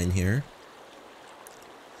our line here.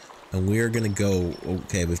 And we're gonna go,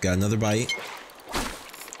 okay, we've got another bite.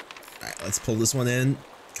 Alright, let's pull this one in.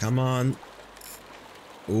 Come on.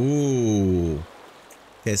 Ooh.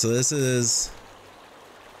 Okay, so this is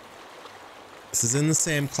in the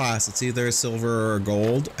same class. It's either a silver or a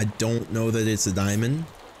gold. I don't know that it's a diamond.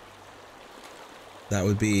 That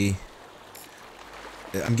would be,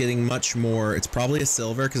 I'm getting much more, it's probably a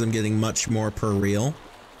silver because I'm getting much more per reel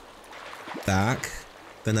back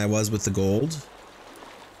than I was with the gold.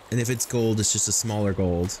 And if it's gold, it's just a smaller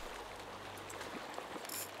gold.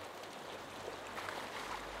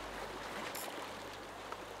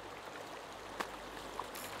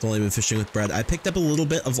 I've only been fishing with bread. I picked up a little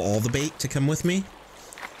bit of all the bait to come with me.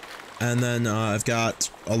 And then I've got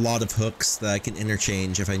a lot of hooks that I can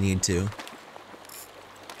interchange if I need to.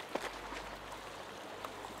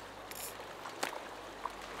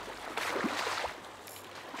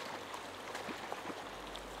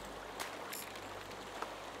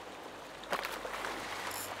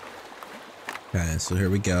 Okay, so here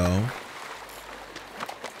we go.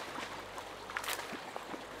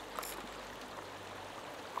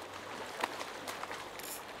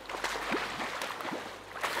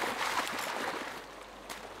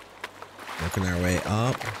 Working our way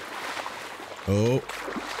up. Oh,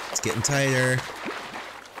 it's getting tighter.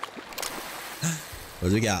 What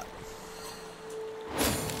do we got?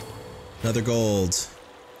 Another gold.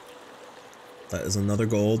 That is another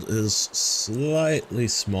gold. It is slightly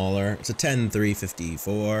smaller. It's a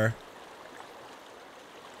 10,354.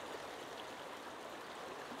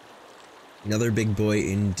 Another big boy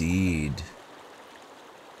indeed.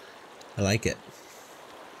 I like it.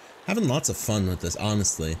 Having lots of fun with this,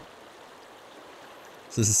 honestly.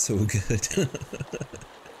 This is so good.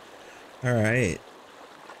 Alright.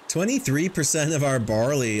 23% of our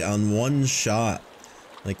barley on one shot.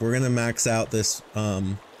 Like, we're gonna max out this,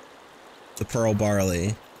 the pearl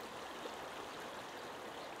barley.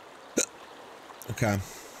 Okay.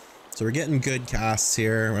 So we're getting good casts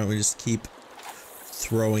here. Why don't we just keep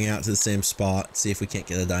throwing out to the same spot, see if we can't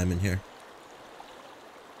get a diamond here.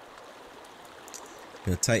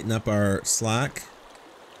 Gonna tighten up our slack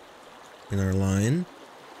in our line.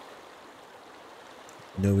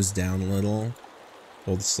 Nose down a little.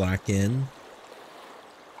 Hold the slack in.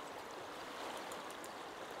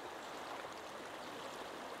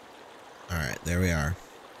 Alright, there we are.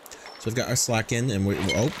 So we've got our slack in and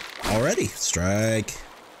oh, already. Strike.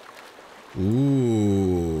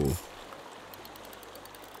 Ooh.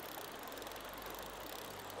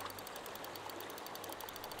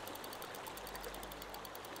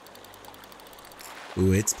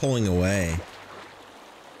 Ooh, it's pulling away.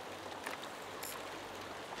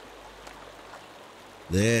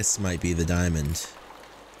 This might be the diamond.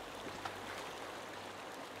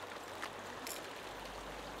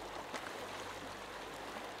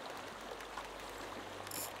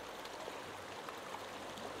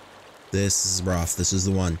 This is rough. This is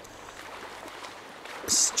the one.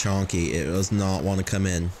 It's chonky. It does not want to come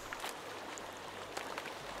in.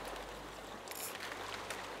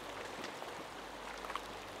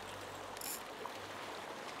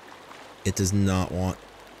 It does not want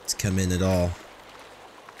to come in at all.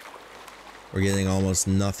 We're getting almost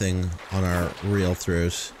nothing on our reel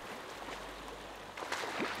throughs.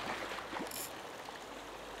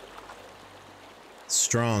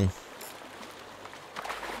 Strong.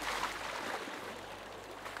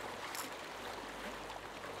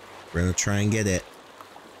 We're gonna try and get it.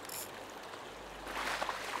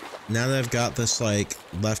 Now that I've got this, like,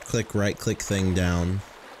 left click, right click thing down,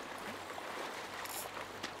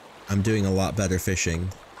 I'm doing a lot better fishing.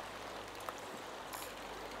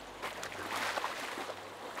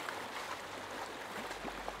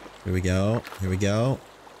 Here we go. Here we go.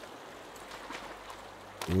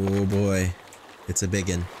 Oh boy. It's a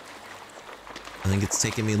biggin. I think it's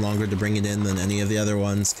taking me longer to bring it in than any of the other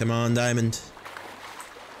ones. Come on, diamond.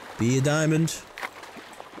 Be a diamond.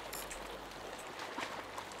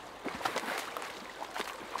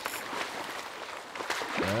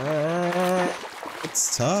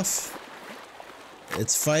 It's tough.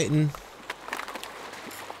 It's fighting.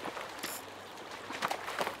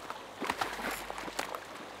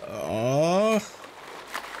 Oh.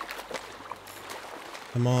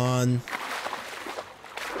 Come on.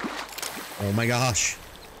 Oh my gosh.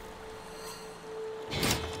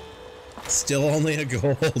 Still only a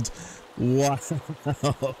gold. Wow.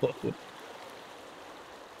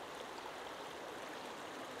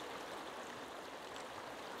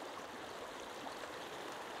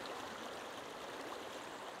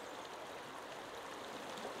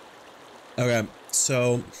 Okay,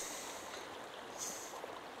 so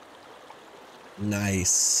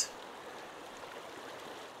nice.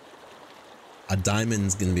 A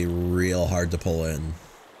diamond's gonna be real hard to pull in.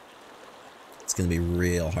 It's gonna be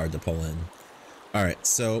real hard to pull in. All right,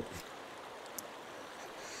 so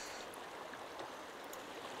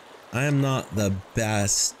I am not the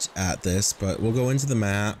best at this, but we'll go into the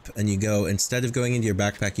map and you go, instead of going into your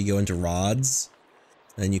backpack, you go into rods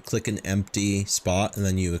and you click an empty spot and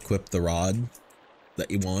then you equip the rod that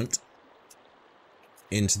you want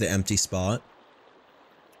into the empty spot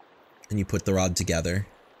and you put the rod together.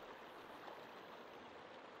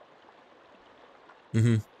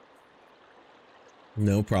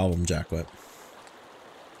 No problem, Jackwhip.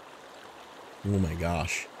 Oh my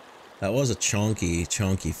gosh. That was a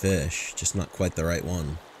chonky fish, just not quite the right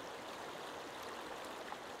one.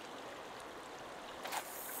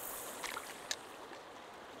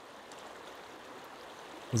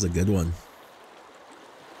 That was a good one.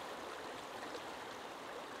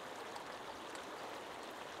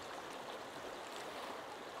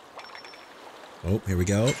 Oh, here we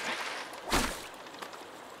go.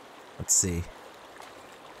 Let's see.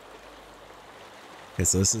 Okay,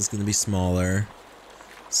 so this is going to be smaller.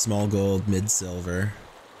 Small gold, mid silver.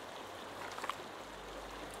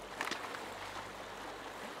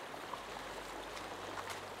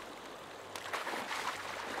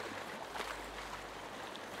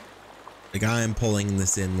 Like, I am pulling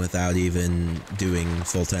this in without even doing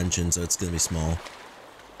full tension, so it's going to be small.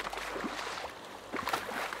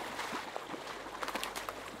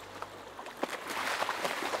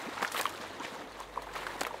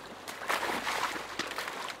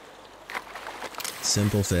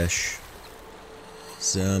 Simple fish.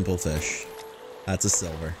 Simple fish. That's a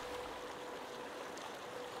silver.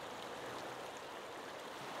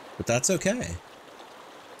 But that's okay.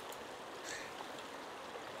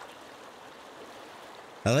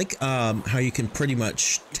 I like how you can pretty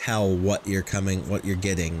much tell what you're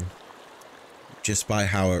getting just by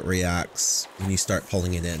how it reacts when you start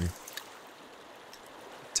pulling it in.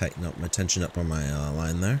 Tighten up my tension up on my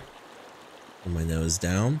line there. Pull my nose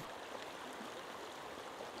down.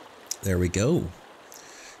 There we go.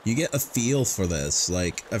 You get a feel for this.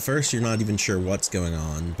 Like, at first you're not even sure what's going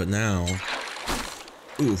on, but now...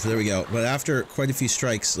 Oof, there we go. But after quite a few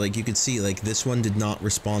strikes, like, you can see, like, this one did not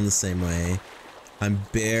respond the same way. I'm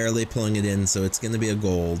barely pulling it in, so it's gonna be a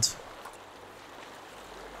gold.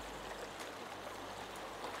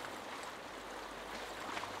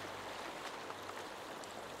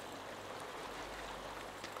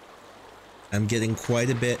 I'm getting quite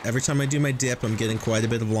a bit, every time I do my dip, I'm getting quite a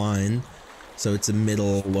bit of line. So it's a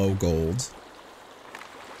middle low gold.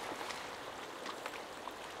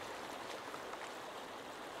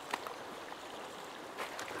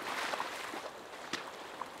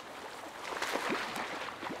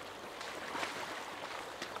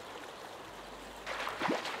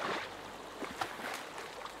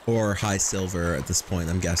 Or high silver at this point,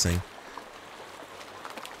 I'm guessing.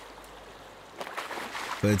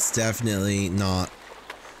 But it's definitely not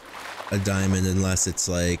a diamond unless it's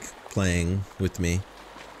like playing with me.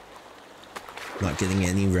 Not getting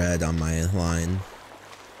any red on my line.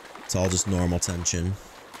 It's all just normal tension.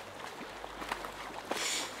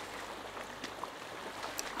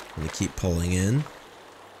 I'm gonna keep pulling in.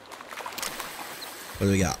 What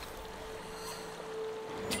do we got?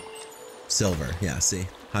 Silver, yeah, see?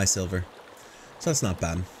 High silver. So that's not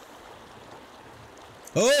bad.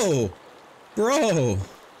 Oh! Bro!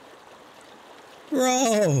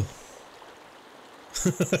 Bro!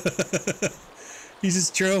 He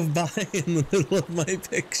just drove by in the middle of my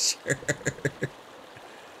picture.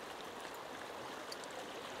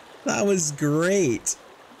 That was great.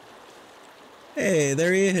 Hey,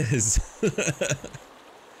 there he is.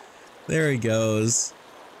 There he goes.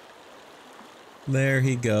 There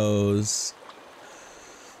he goes.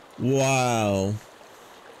 Wow.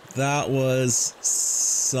 That was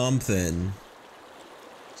something.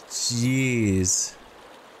 Jeez.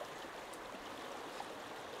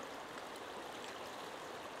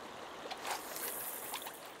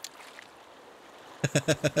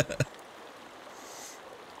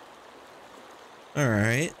 All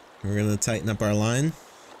right, we're gonna tighten up our line.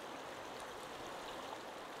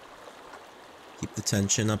 Keep the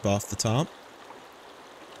tension up off the top.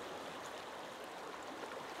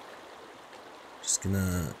 Just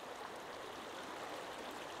gonna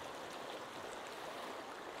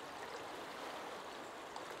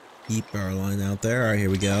keep our line out there. All right, here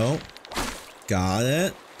we go. Got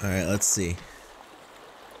it. All right, let's see.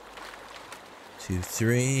 2,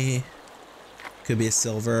 3. Could be a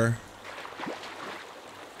silver.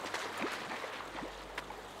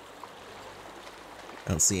 I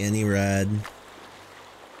don't see any red.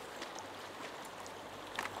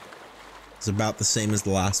 It's about the same as the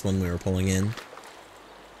last one we were pulling in.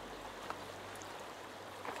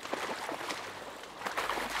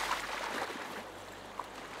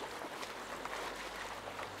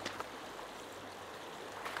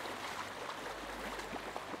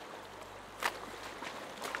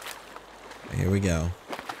 Here we go.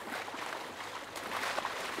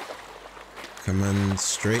 Coming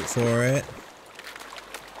straight for it.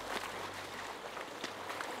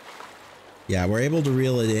 Yeah, we're able to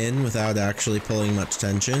reel it in without actually pulling much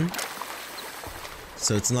tension.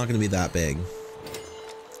 So it's not going to be that big.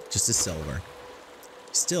 Just a silver.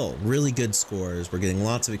 Still, really good scores. We're getting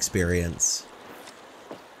lots of experience.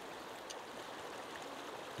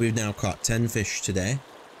 We've now caught 10 fish today.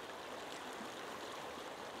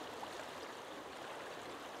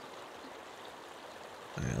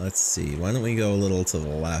 Alright, let's see. Why don't we go a little to the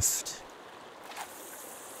left?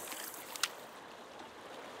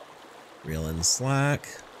 Reel in slack.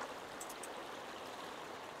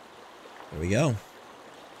 There we go.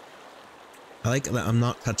 I like that I'm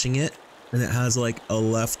not touching it, and it has like a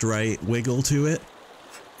left-right wiggle to it,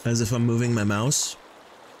 as if I'm moving my mouse.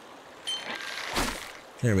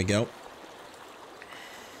 There we go.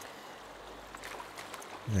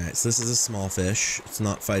 Alright, so this is a small fish. It's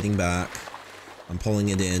not fighting back. I'm pulling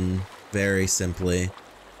it in very simply.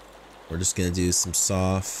 We're just gonna do some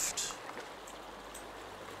soft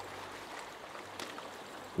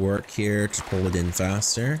work here to pull it in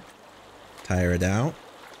faster. Tire it out.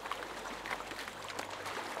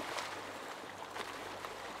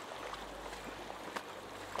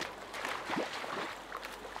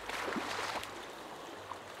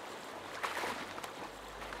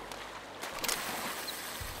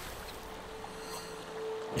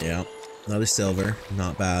 Yeah, another silver,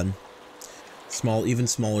 not bad. Small, even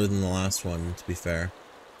smaller than the last one, to be fair.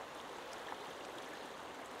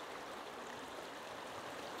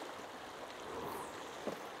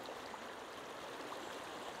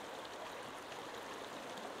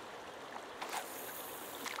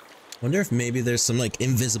 Wonder if maybe there's some like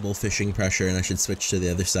invisible fishing pressure and I should switch to the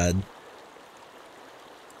other side.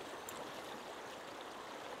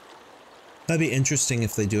 That'd be interesting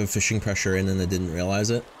if they do have fishing pressure in and I didn't realize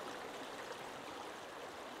it.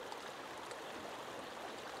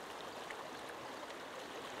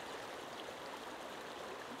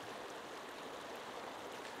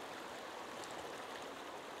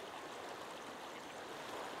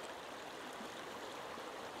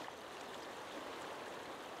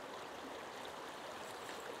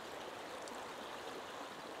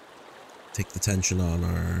 Take the tension on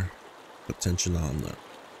our, put tension on the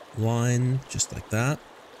line, just like that.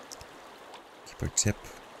 Keep our tip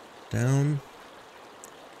down.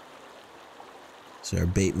 So our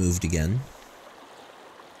bait moved again.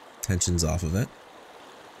 Tension's off of it.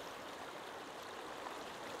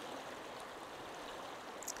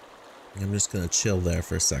 I'm just gonna chill there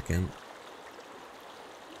for a second.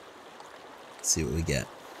 See what we get.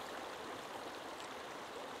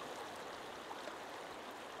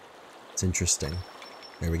 It's interesting.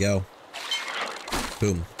 There we go.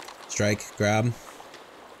 Boom. Strike, grab.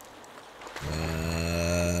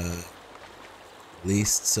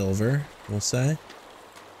 Least silver, we'll say.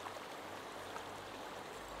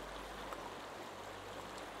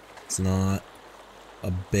 It's not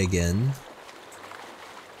a big in.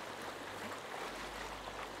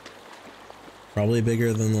 Probably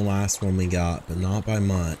bigger than the last one we got, but not by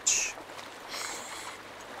much.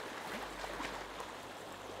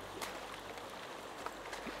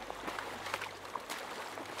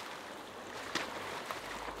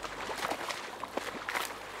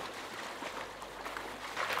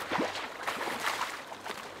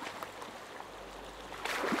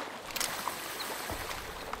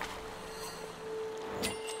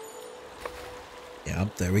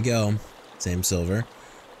 Yep, there we go. Same silver.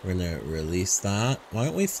 We're gonna release that. Why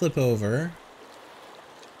don't we flip over?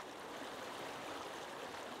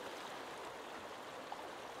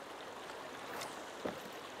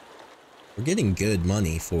 We're getting good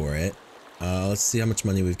money for it. Let's see how much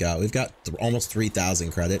money we've got. We've got almost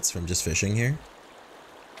 3,000 credits from just fishing here.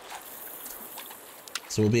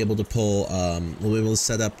 So we'll be able to pull, we'll be able to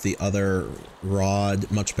set up the other rod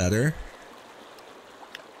much better.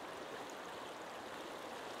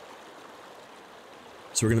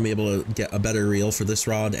 So we're going to be able to get a better reel for this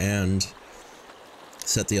rod and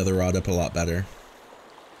set the other rod up a lot better.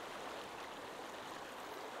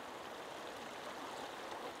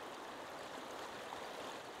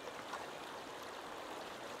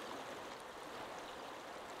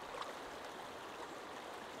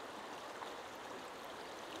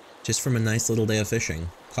 Just from a nice little day of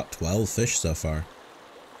fishing. Caught 12 fish so far.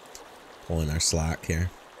 Pulling our slack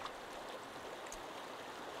here.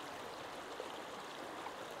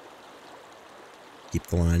 Keep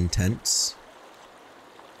the line tense.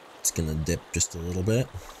 It's gonna dip just a little bit.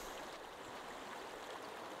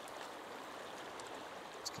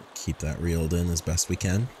 Just gonna keep that reeled in as best we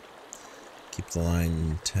can. Keep the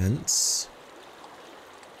line tense.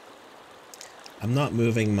 I'm not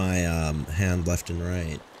moving my hand left and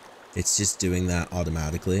right. It's just doing that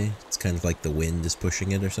automatically. It's kind of like the wind is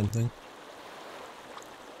pushing it or something.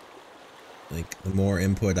 Like, the more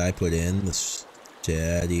input I put in, the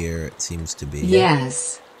steadier it seems to be.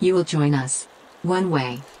 Yes, you will join us. One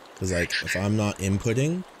way. Because, like, if I'm not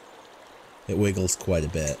inputting, it wiggles quite a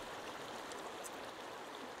bit.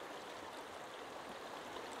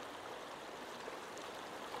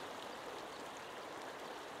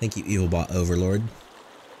 Thank you, Evilbot Overlord.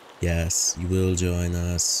 Yes, you will join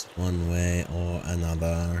us one way or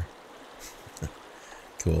another.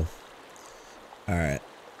 Cool. Alright.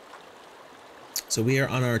 So we are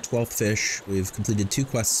on our 12th fish. We've completed 2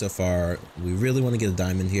 quests so far. We really want to get a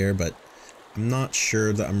diamond here, but I'm not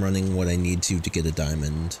sure that I'm running what I need to get a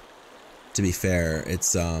diamond. To be fair,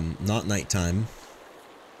 it's not nighttime.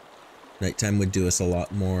 Nighttime would do us a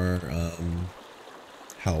lot more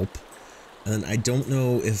help. And I don't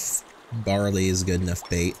know if barley is good enough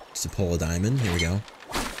bait to pull a diamond. Here we go.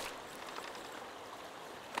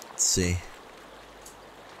 Let's see.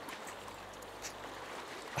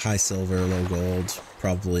 High silver, low gold,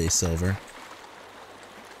 probably silver.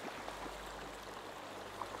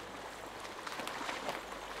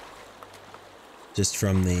 Just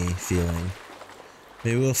from the feeling.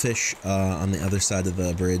 Maybe we'll fish on the other side of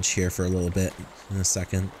the bridge here for a little bit in a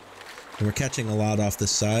second. And we're catching a lot off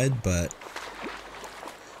this side, but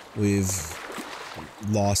we've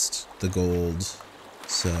lost the gold,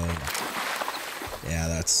 so yeah,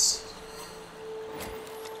 that's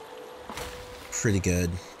pretty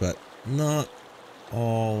good, but not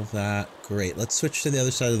all that great. Let's switch to the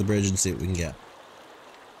other side of the bridge and see what we can get.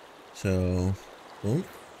 So, boom.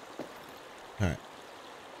 Alright.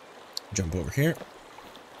 Jump over here.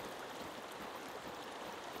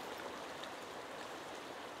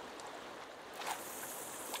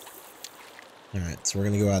 Alright, so we're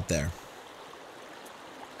gonna go out there.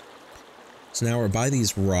 So now we're by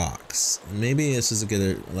these rocks. And maybe this is a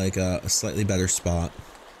good, like a slightly better spot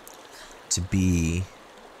to be.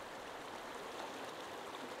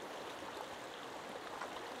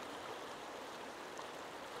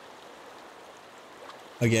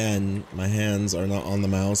 Again, my hands are not on the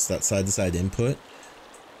mouse, that side-to-side input.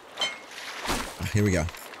 Here we go.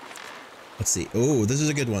 Let's see. Oh, this is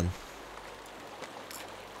a good one.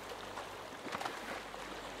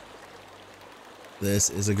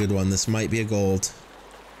 This is a good one. This might be a gold.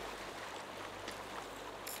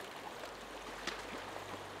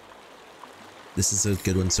 This is a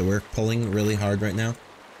good one. So we're pulling really hard right now.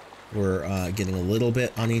 We're getting a little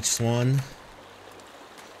bit on each swan,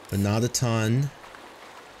 but not a ton.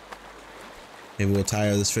 Maybe we'll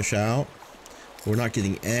tire this fish out. We're not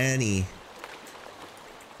getting any.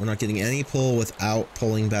 We're not getting any pull without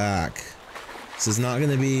pulling back. This is not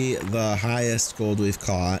going to be the highest gold we've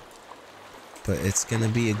caught, but it's gonna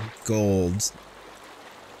be a gold,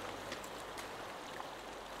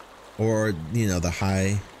 or you know, the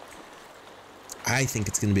high. I think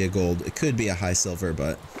it's gonna be a gold. It could be a high silver,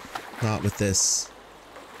 but not with this.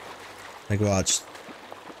 Like, watch.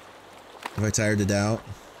 Have I tired it out?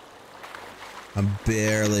 I'm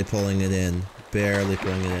barely pulling it in. Barely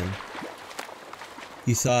pulling it in.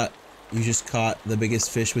 You thought you just caught the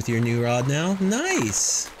biggest fish with your new rod now?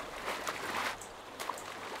 Nice!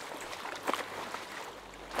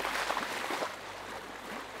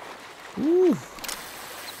 Woo.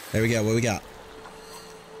 There we go. What we got?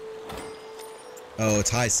 Oh,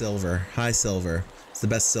 it's high silver. High silver. It's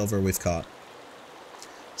the best silver we've caught.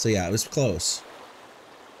 So yeah, it was close.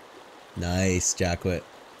 Nice, Jackwit.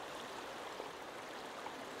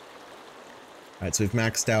 Alright, so we've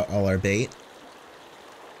maxed out all our bait.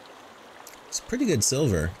 It's pretty good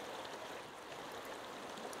silver.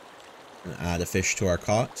 Gonna add a fish to our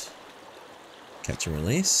caught. Catch and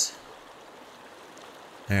release.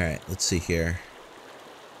 Alright, let's see here.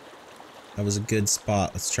 That was a good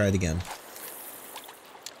spot. Let's try it again.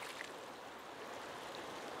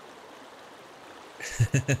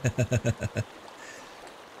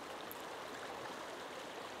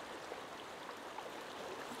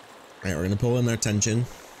 Alright, we're gonna pull in our tension.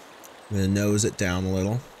 I'm gonna nose it down a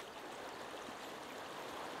little.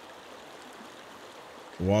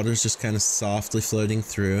 The water's just kind of softly floating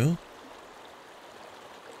through.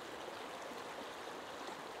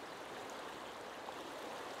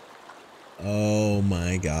 Oh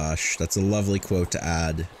my gosh, that's a lovely quote to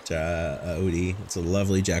add to Odie. It's a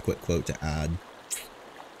lovely Jackwit quote to add.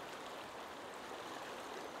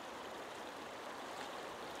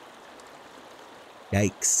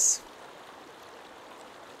 Yikes.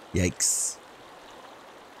 Yikes.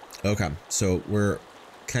 Okay, so we're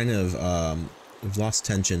kind of, we've lost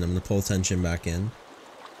tension. I'm gonna pull tension back in. You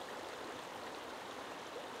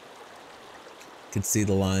can see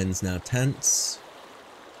the lines now tense.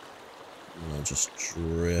 And I'll just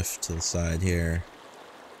drift to the side here.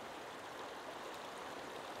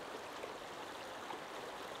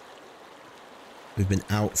 We've been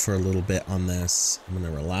out for a little bit on this. I'm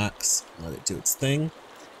gonna relax, let it do its thing.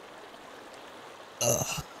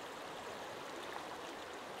 Ugh.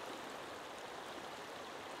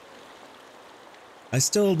 I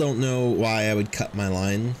still don't know why I would cut my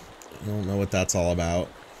line. I don't know what that's all about,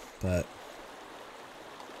 but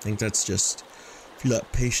I think that's just if you're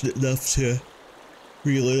not patient enough to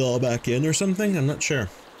reel it all back in or something. I'm not sure.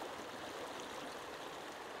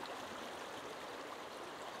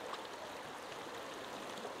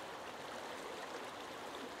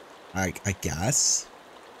 I guess.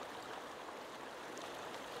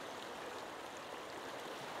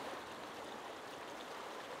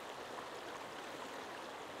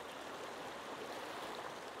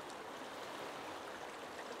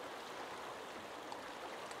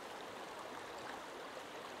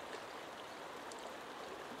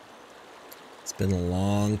 It's been a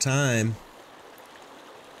long time.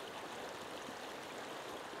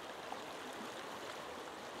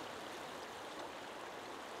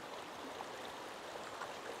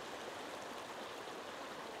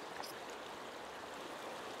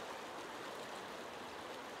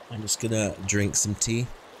 I'm just gonna drink some tea.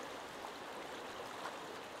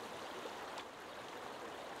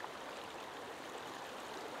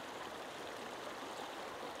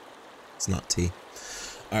 It's not tea.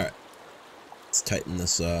 All right. Let's tighten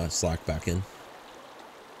this slack back in.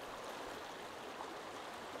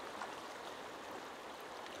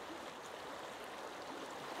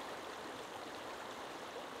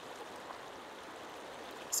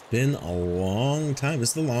 It's been a long time.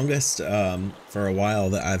 It's the longest for a while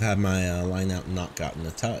that I've had my line out and not gotten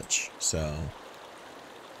a touch. So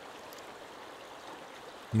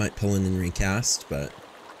might pull in and recast, but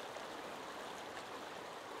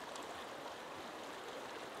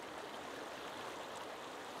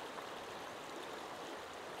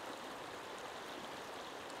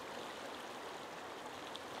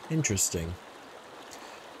interesting.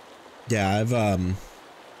 Yeah, I've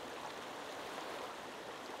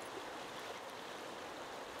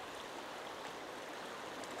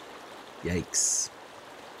yikes.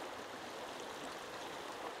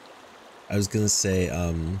 I was gonna say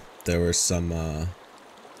there were some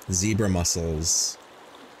zebra mussels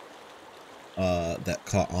that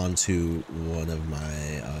caught onto one of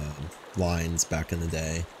my lines back in the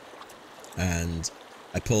day, and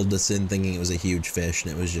I pulled this in thinking it was a huge fish,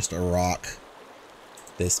 and it was just a rock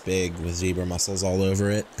this big with zebra mussels all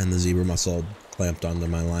over it, and the zebra mussel clamped onto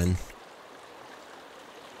my line.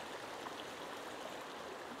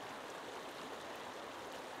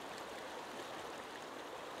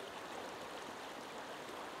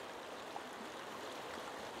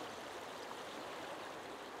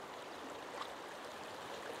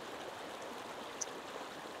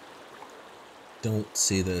 Don't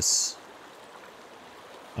see this.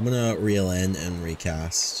 I'm gonna reel in and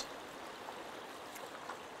recast.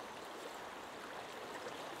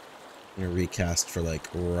 I'm gonna recast for like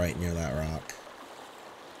right near that rock.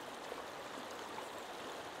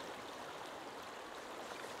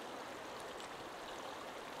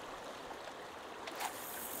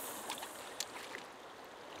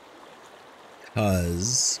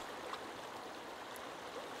 Because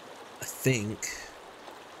I think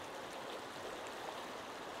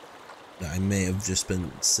I may have just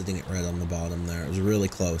been sitting it right on the bottom there. It was really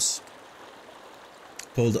close.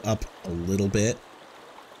 Pulled up a little bit.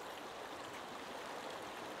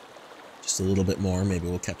 Just a little bit more. Maybe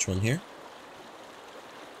we'll catch one here.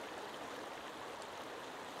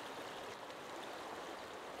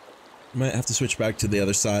 Might have to switch back to the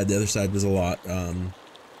other side. The other side was a lot, had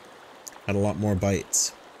a lot more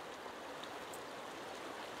bites.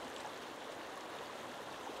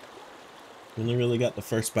 Only really got the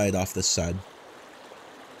first bite off this side.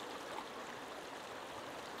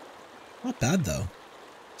 Not bad though.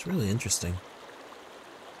 It's really interesting.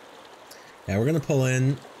 Yeah, we're gonna pull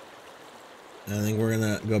in. I think we're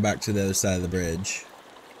gonna go back to the other side of the bridge.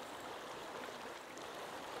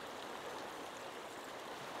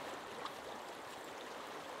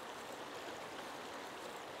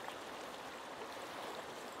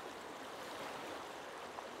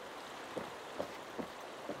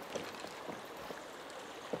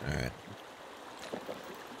 Alright.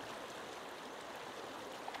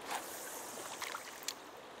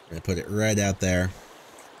 I'm gonna put it right out there.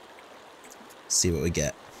 See what we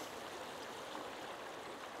get.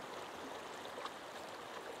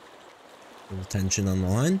 A little tension on the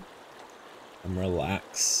line. And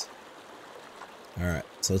relax. Alright,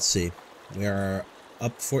 so let's see. We are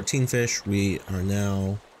up 14 fish. We are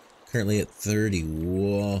now currently at 30.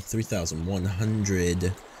 Whoa,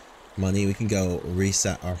 3,100 money. We can go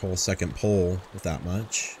reset our whole second pole with that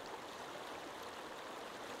much.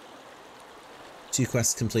 2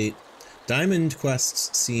 quests complete. Diamond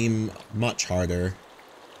quests seem much harder,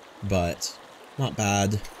 but not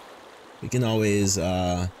bad. We can always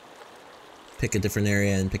pick a different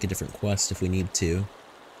area and pick a different quest if we need to.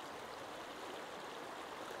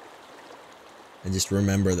 And just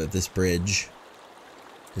remember that this bridge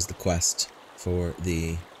is the quest for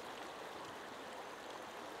the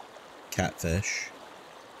catfish.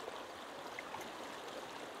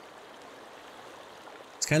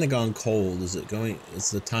 It's kind of gone cold. Is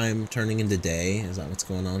the time turning into day? Is that what's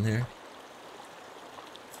going on here?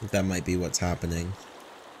 I think that might be what's happening.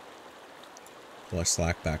 Pull our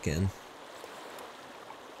slack back in.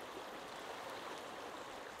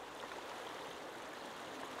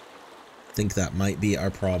 I think that might be our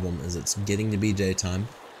problem, is it's getting to be daytime.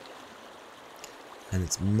 And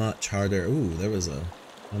it's much harder. Ooh, there was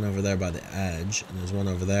one over there by the edge, and there's one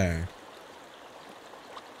over there.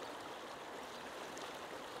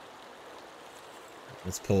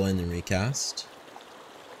 Let's pull in and recast.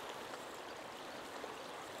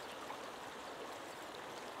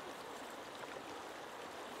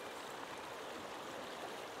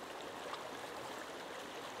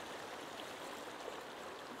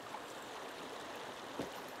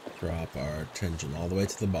 Drop our tension all the way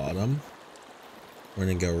to the bottom. We're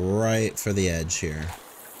gonna go right for the edge here.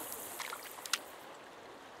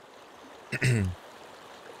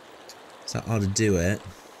 So that ought to do it.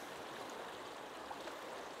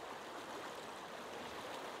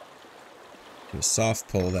 Do a soft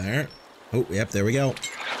pull there. Oh, yep, there we go.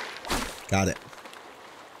 Got it.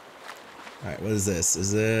 Alright, what is this?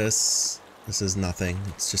 This is nothing.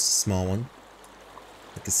 It's just a small one.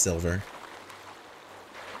 Like a silver.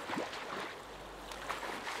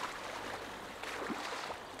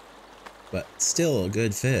 But still a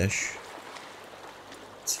good fish.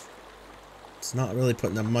 It's not really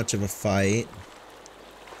putting up much of a fight.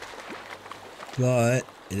 But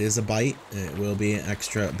it is a bite. It will be an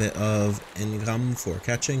extra bit of income for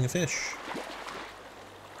catching a fish.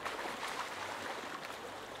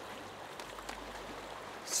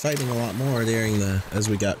 It's fighting a lot more as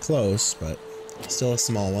we got close, but still a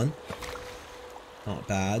small one. Not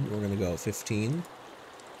bad. We're gonna go 15.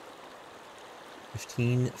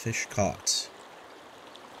 15 fish caught.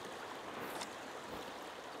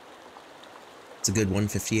 It's a good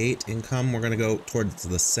 158 income. We're gonna go towards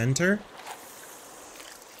the center.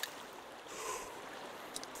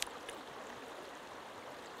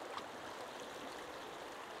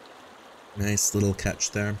 Nice little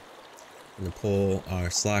catch there. I'm gonna pull our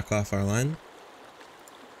slack off our line.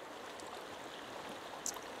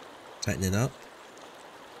 Tighten it up.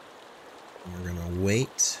 And we're gonna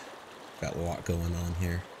wait. Got a lot going on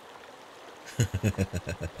here.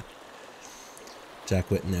 Jack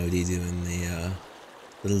Witt and Odie doing the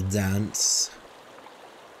little dance.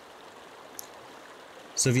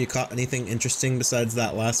 So have you caught anything interesting besides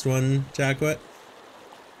that last one, Jack Witt?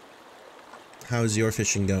 How's your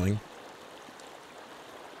fishing going?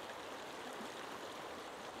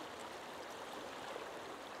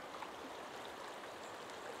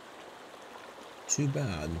 Too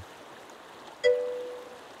bad.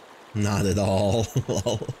 Not at all.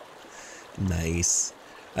 Nice.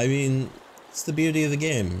 I mean, It's the beauty of the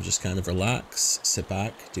game. Just kind of relax, sit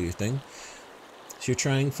back, do your thing. So you're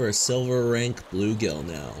trying for a silver rank bluegill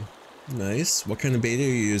now. Nice. What kind of bait are you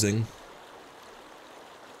using?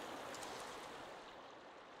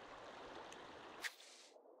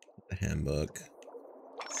 The handbook.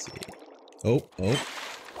 Let's see. Oh.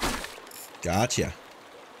 Gotcha.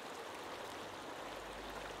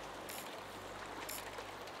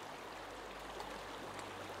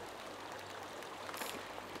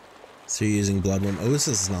 So you're using bloodworm. Oh, this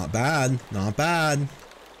is not bad. Not bad.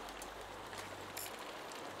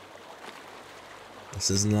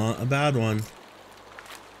 This is not a bad one.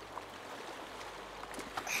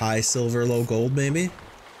 High silver, low gold, maybe?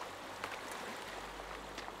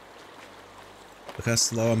 Look how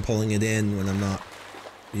slow I'm pulling it in when I'm not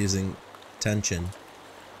using tension.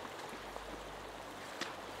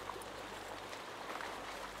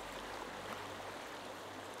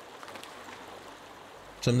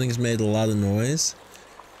 Something's made a lot of noise.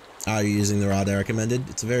 Ah, you're using the rod I recommended.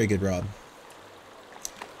 It's a very good rod.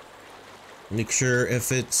 Make sure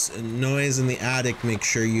if it's noise in the attic, make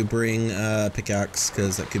sure you bring a pickaxe,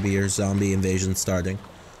 because that could be your zombie invasion starting.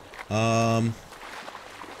 When's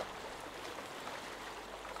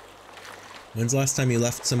the last time you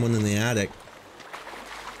left someone in the attic?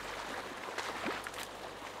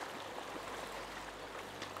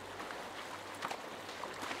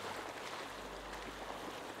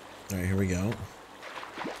 Alright, here we go.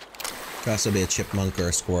 Could also be a chipmunk or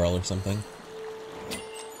a squirrel or something.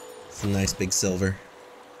 It's a nice big silver.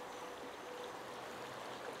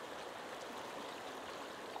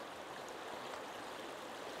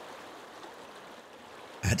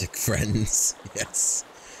 Attic friends, yes.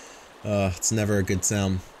 It's never a good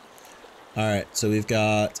sound. Alright, so we've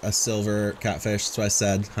got a silver catfish, that's what I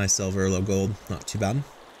said. High silver, low gold, not too bad.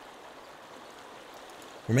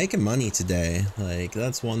 We're making money today, like,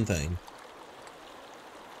 that's one thing.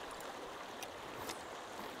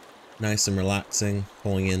 Nice and relaxing,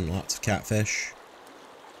 pulling in lots of catfish.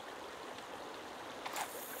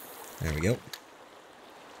 There we go.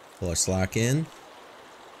 Pull our slack in.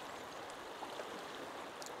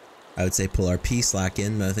 I would say pull our P slack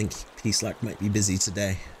in, but I think P slack might be busy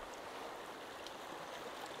today.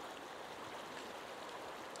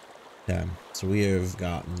 Okay, so we have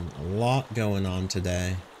gotten a lot going on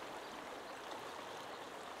today.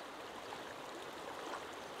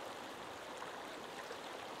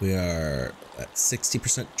 We are at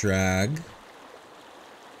 60% drag.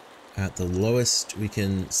 At the lowest, we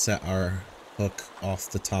can set our hook off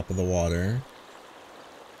the top of the water.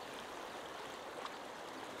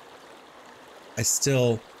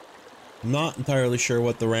 I'm not entirely sure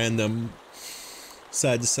what the random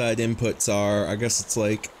side-to-side inputs are. I guess it's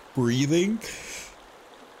like breathing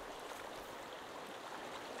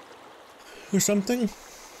or something.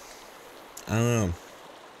 I don't know.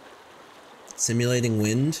 Simulating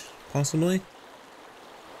wind, possibly.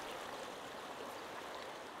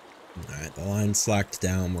 Alright, the line's slacked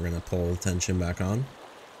down. We're gonna pull tension back on.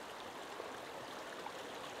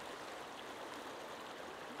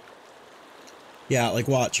 Yeah, like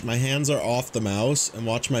watch, my hands are off the mouse and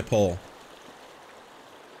watch my pull.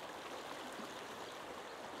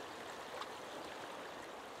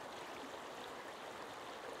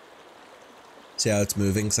 See how it's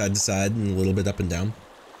moving side to side and a little bit up and down?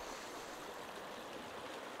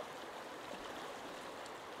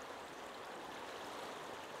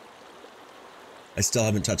 I still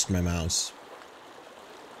haven't touched my mouse.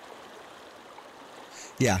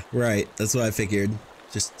 Yeah, right. That's what I figured.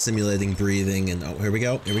 Just simulating breathing and oh, here we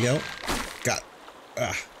go. Here we go. Got.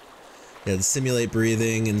 Yeah, to simulate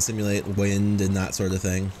breathing and simulate wind and that sort of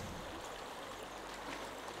thing.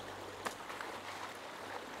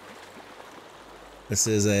 This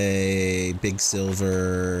is a big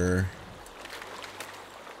silver.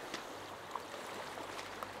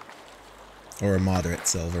 Or a moderate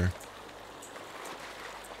silver.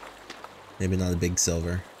 Maybe not a big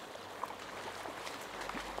silver.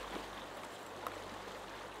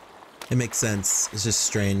 It makes sense. It's just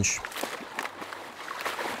strange.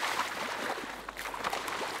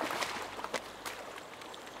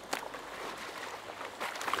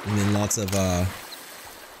 I mean, lots of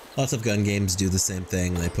gun games do the same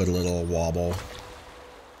thing. They put a little wobble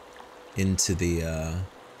into the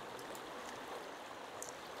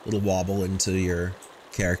your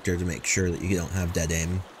character to make sure that you don't have dead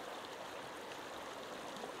aim.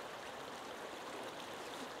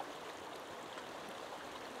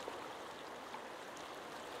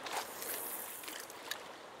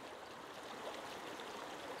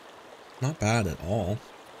 Not bad at all.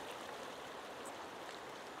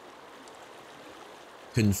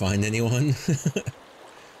 Couldn't find anyone.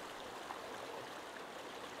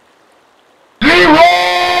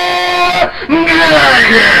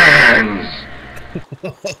 Jenkins!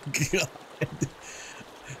 Oh god.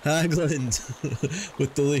 Hagland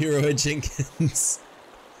with the Leroy Jenkins.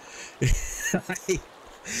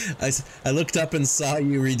 I looked up and saw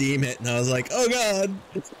you redeem it, and I was like, oh god.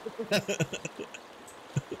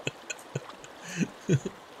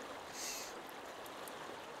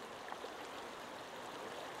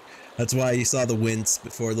 That's why you saw the wince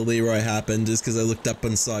before the Leroy happened, is because I looked up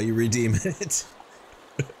and saw you redeem it.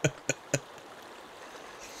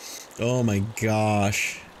 Oh my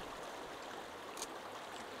gosh.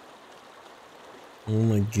 Oh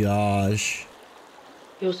my gosh.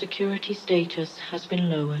 Your security status has been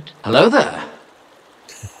lowered. Hello there.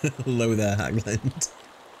 Hello there, Hagland.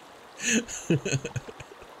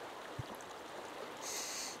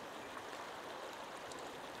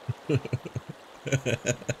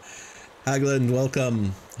 Hagland,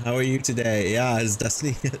 welcome. How are you today? Yeah, is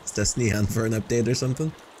Destiny on for an update or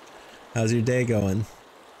something? How's your day going?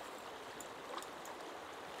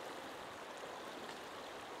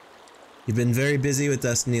 You've been very busy with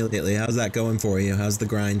Destiny lately. How's that going for you? How's the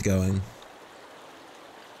grind going?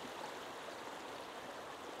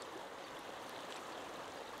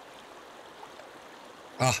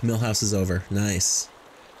 Ah, Millhouse is over. Nice.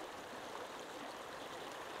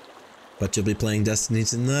 But you'll be playing Destiny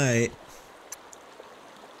tonight.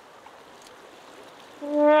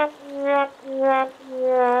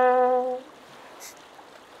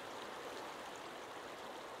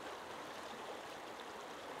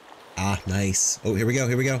 Ah, nice. Oh, here we go,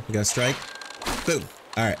 here we go. We got a strike. Boom.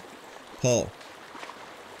 Alright. Pull.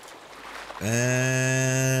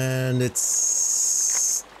 And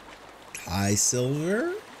it's high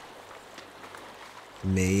silver?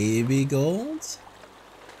 Maybe gold?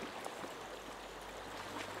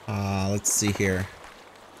 Let's see here.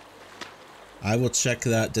 I will check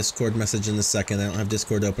that Discord message in a second. I don't have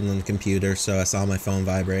Discord open on the computer, so I saw my phone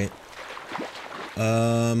vibrate.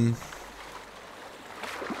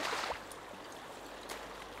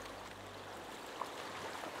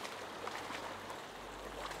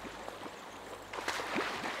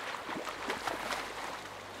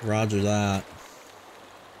 Roger that.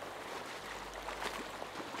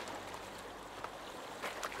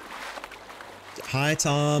 Hi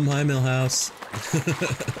Tom, hi Millhouse.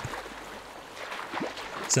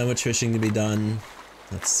 So much fishing to be done.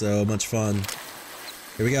 That's so much fun.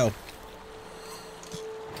 Here we go.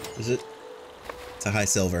 Is it? It's a high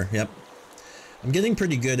silver, yep. I'm getting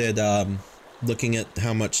pretty good at looking at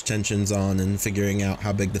how much tension's on and figuring out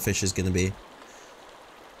how big the fish is gonna be.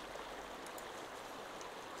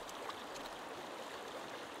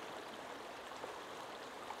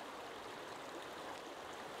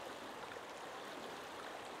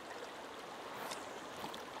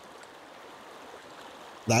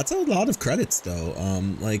 That's a lot of credits though.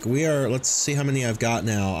 Like we are, let's see how many I've got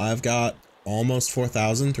now. I've got almost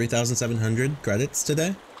 4,000, 3,700 credits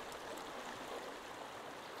today.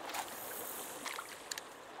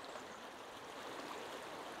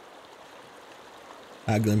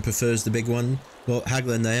 Hagland prefers the big one. Well,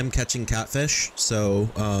 Hagland, I am catching catfish, so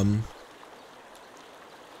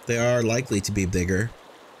they are likely to be bigger.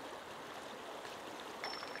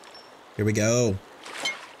 Here we go.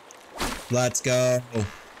 Let's go.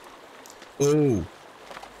 Ooh.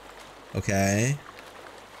 Okay.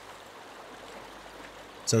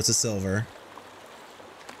 So it's a silver.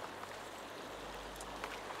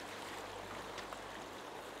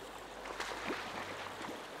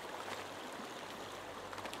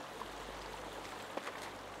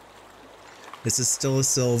 This is still a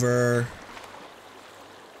silver.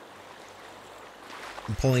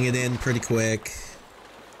 I'm pulling it in pretty quick.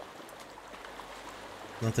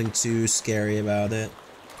 Nothing too scary about it.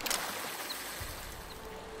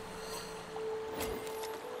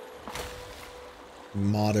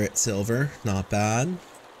 Moderate silver, not bad.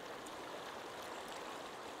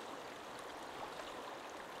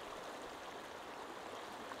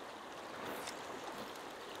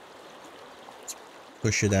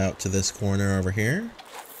 Push it out to this corner over here.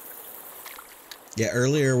 Yeah,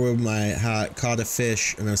 earlier when I caught a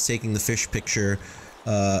fish and I was taking the fish picture,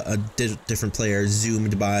 a different player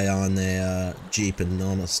zoomed by on a Jeep and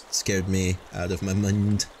almost scared me out of my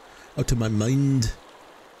mind. Out of my mind.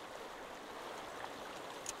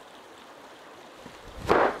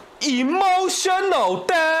 Emotional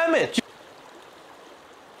damage.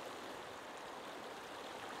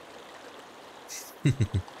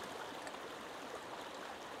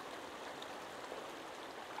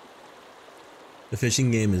 The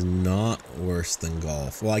fishing game is not worse than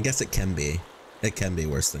golf. Well, I guess it can be. It can be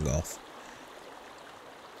worse than golf.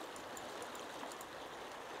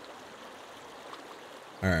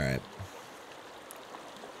 Alright.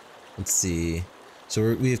 Let's see.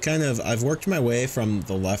 So we've kind of, I've worked my way from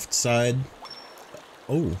the left side.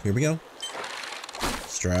 Oh, here we go.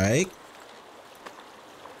 Strike.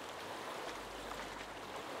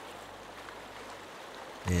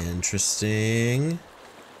 Interesting.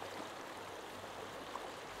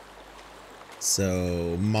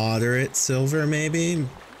 So, moderate silver, maybe?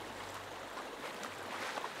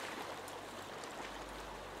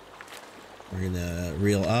 We're gonna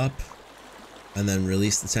reel up, and then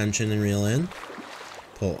release the tension and reel in.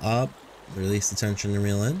 Pull up, release the tension and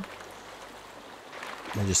reel in.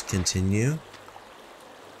 And just continue.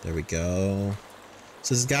 There we go.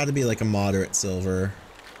 So this has got to be like a moderate silver.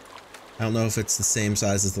 I don't know if it's the same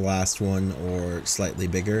size as the last one or slightly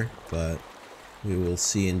bigger, but we will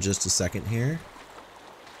see in just a second here.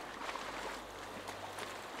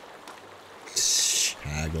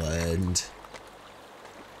 Hagland.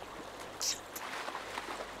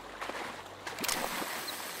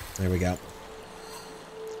 There we go.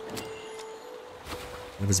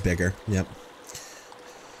 It was bigger. Yep.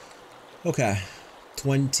 Okay.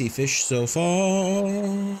 20 fish so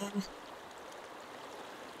far.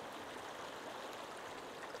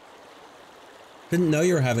 Didn't know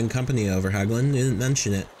you were having company over, Haglin. Didn't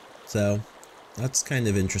mention it. So, that's kind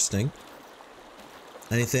of interesting.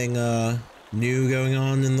 Anything new going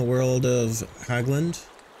on in the world of Hagland?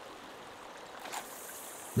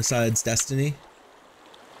 Besides Destiny?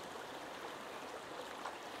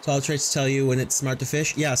 So I'll try to tell you when it's smart to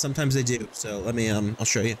fish. Yeah, sometimes they do. So let me, I'll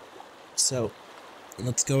show you. So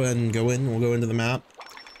let's go ahead and go in. We'll go into the map.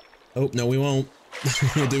 Oh, no, we won't.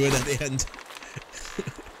 We'll do it at the end.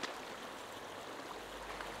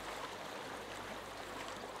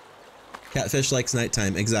 Catfish likes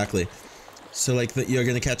nighttime, exactly. So like you're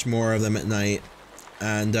gonna catch more of them at night.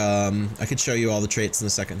 And I could show you all the traits in a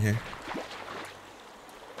second here.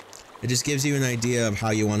 It just gives you an idea of how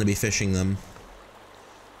you want to be fishing them.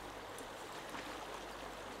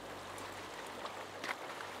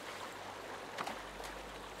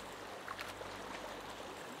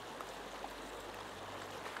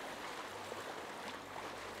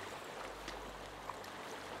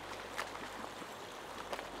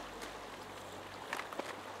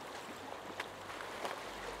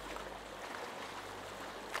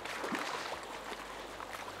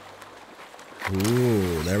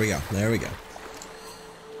 Ooh, there we go. There we go.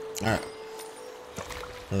 Alright.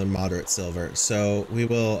 Another moderate silver. So we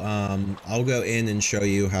will, I'll go in and show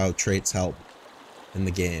you how traits help in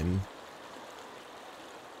the game.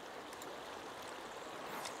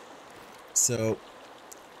 So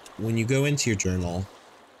when you go into your journal,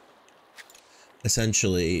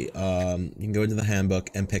 essentially, you can go into the handbook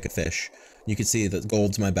and pick a fish. You can see that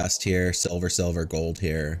gold's my best here, silver, silver, gold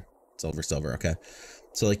here, silver, silver, okay.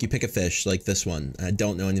 So like you pick a fish like this one, I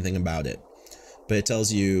don't know anything about it, but it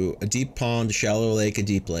tells you a deep pond, a shallow lake, a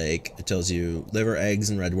deep lake. It tells you liver, eggs,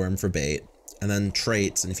 and red worm for bait, and then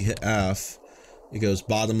traits. And if you hit F, it goes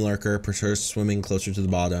bottom lurker, prefers swimming closer to the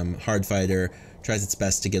bottom, hard fighter, tries its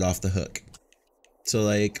best to get off the hook. So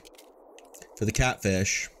like for the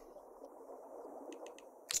catfish,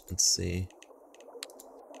 let's see.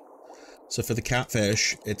 So for the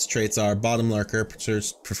catfish, its traits are bottom lurker,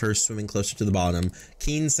 prefers swimming closer to the bottom,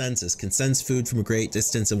 keen senses, can sense food from a great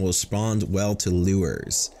distance and will respond well to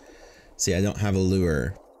lures. See, I don't have a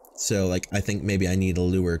lure. So like, I think maybe I need a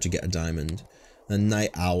lure to get a diamond. The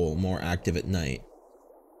night owl, more active at night.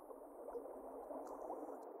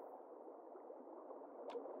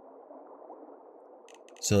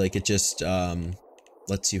 So like, it just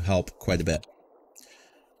lets you help quite a bit.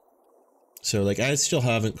 So like, I still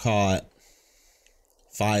haven't caught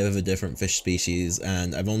 5 of a different fish species,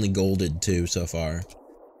 and I've only golded 2 so far.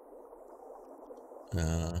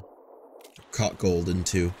 Caught golden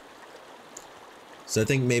 2. So I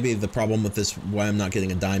think maybe the problem with this, why I'm not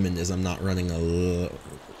getting a diamond, is I'm not running a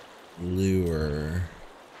lure.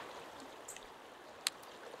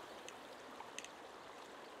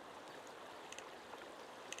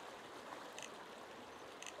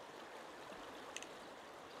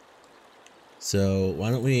 So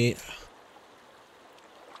why don't we...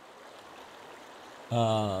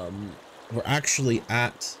 we're actually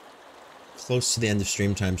at close to the end of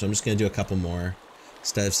stream time, so I'm just gonna do a couple more.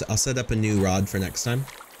 I'll set up a new rod for next time.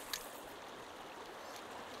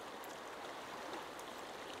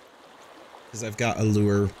 Because I've got a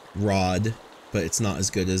lure rod, but it's not as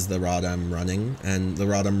good as the rod I'm running, and the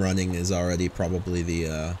rod I'm running is already probably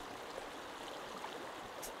the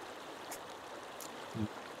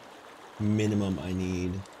minimum I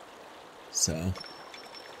need. So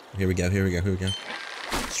here we go, here we go, here we go.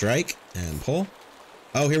 Strike and pull.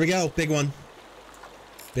 Oh, here we go. Big one.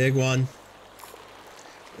 Big one.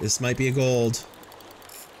 This might be a gold.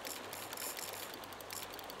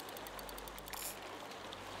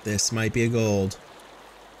 This might be a gold.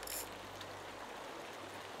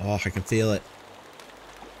 Oh, I can feel it.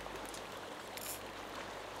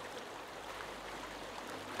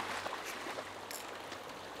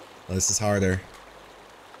 Oh, this is harder.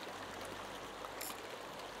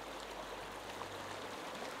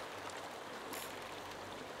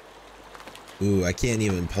 Ooh, I can't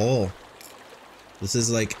even pull. This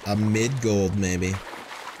is like a mid-gold, maybe.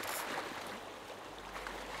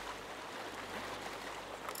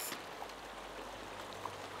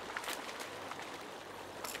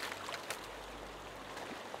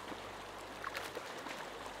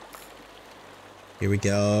 Here we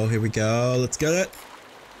go, here we go. Let's get it.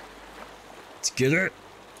 Let's get it.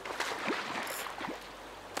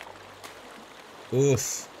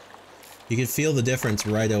 Oof. You can feel the difference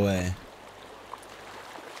right away.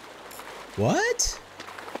 What?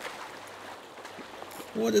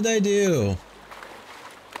 What did I do?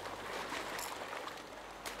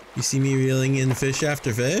 You see me reeling in fish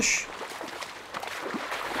after fish?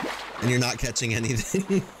 And you're not catching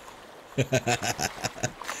anything?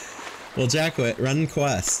 Well, Jackwit, run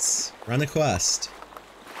quests. Run a quest.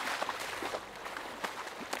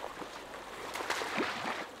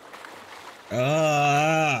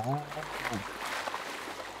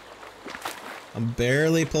 I'm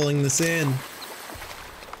barely pulling this in.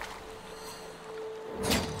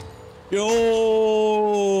 Golds!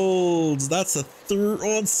 That's a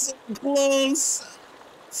oh, it's so close!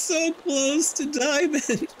 So close to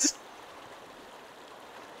diamond!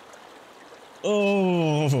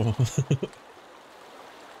 Oh!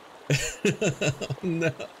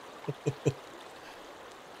 No.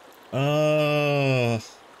 Oh.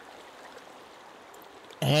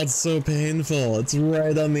 Oh, it's so painful. It's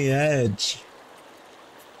right on the edge.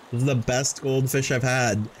 This is the best goldfish I've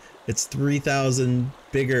had. It's 3,000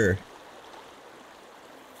 bigger.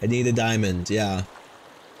 I need a diamond, yeah.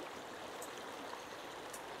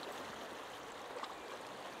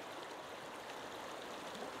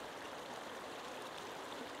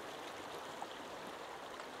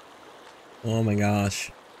 Oh my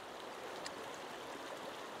gosh.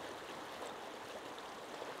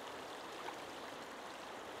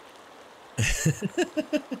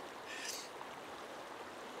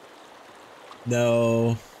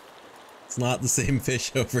 No, it's not the same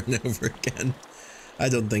fish over and over again. I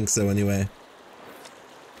don't think so anyway.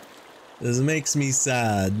 This makes me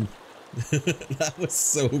sad. That was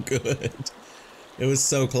so good. It was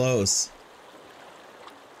so close.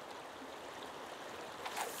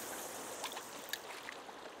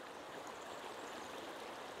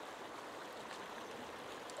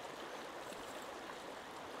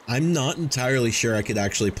 I'm not entirely sure I could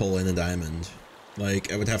actually pull in a diamond.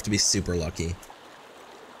 Like, I would have to be super lucky.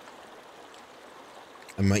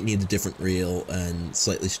 I might need a different reel and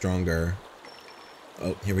slightly stronger.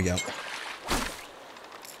 Oh, here we go.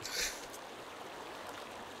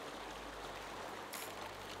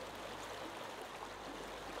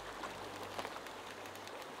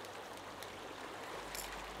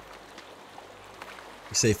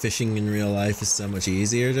 You say fishing in real life is so much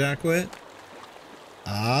easier, Jackwit?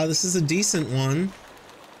 Ah, this is a decent one.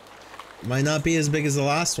 Might not be as big as the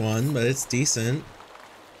last one, but it's decent.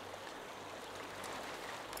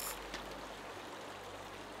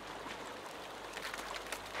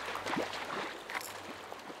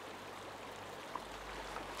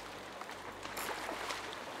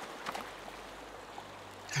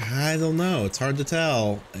 I don't know, it's hard to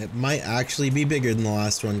tell. It might actually be bigger than the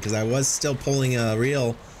last one because I was still pulling a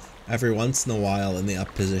reel every once in a while in the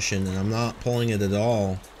up position, and I'm not pulling it at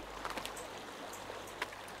all.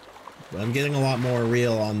 But I'm getting a lot more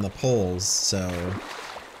reel on the pulls, so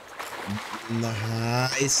the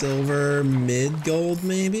high silver, mid gold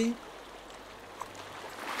maybe?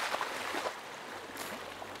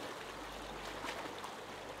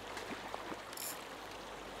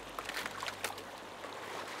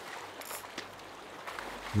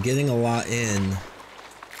 I'm getting a lot in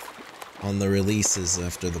on the releases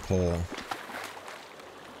after the pull.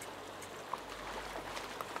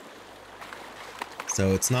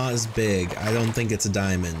 So it's not as big. I don't think it's a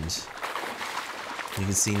diamond. You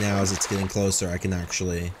can see now as it's getting closer, I can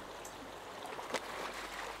actually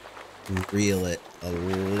reel it a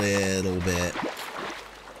little bit.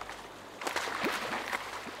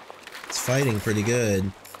 It's fighting pretty good.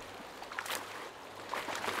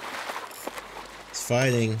 It's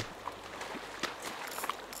fighting.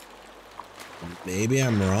 Maybe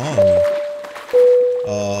I'm wrong.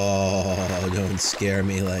 Oh, don't scare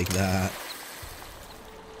me like that.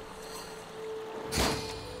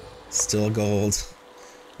 Still gold.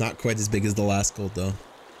 Not quite as big as the last gold though.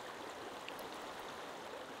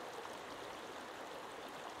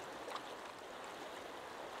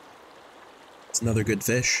 It's another good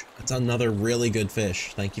fish. That's another really good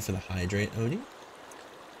fish. Thank you for the hydrate, Odie.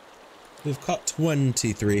 We've caught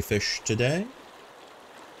 23 fish today.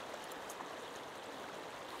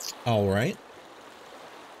 All right.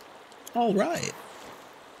 All right.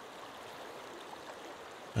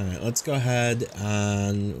 All right, let's go ahead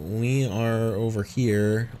and we are over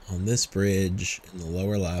here on this bridge in the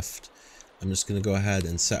lower left. I'm just going to go ahead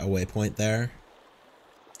and set a waypoint there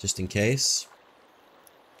just in case.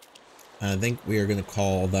 I think we are going to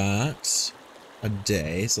call that a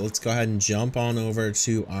day. So let's go ahead and jump on over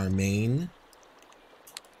to our main.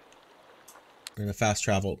 We're going to fast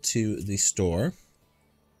travel to the store.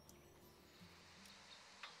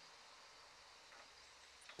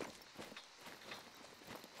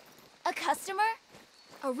 A customer?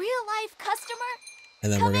 A real-life customer?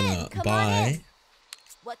 And then Come we're in, going to come on buy in.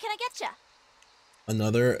 What can I get ya?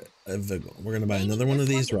 another, we're going to buy another one of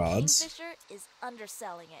these rods. Kingfisher is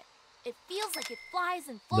underselling it. It feels like it flies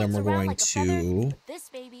and floats Then we're around going like a feather, to but this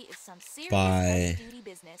baby is some serious buy heavy-duty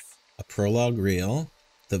business. a prologue reel,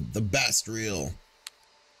 the best reel.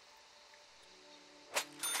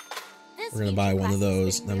 This We're gonna buy one of feature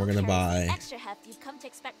those, classic then we're spinning gonna reel carries the buy extra heft you've come to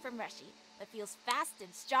expect from Reshi, but feels fast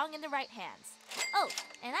and strong in the right hands. Oh,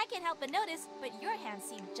 and I can't help but notice, but your hands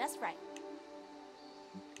seem just right.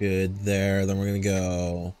 good there. Then we're gonna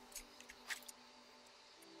go.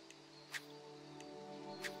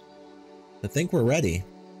 I think we're ready.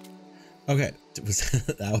 Okay,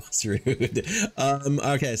 that was rude.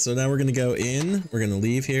 Okay, so now we're gonna go in. We're gonna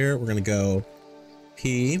leave here. We're gonna go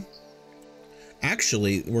P.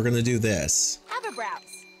 Actually, we're gonna do this. Have a browse.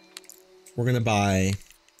 We're gonna buy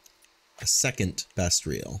a second best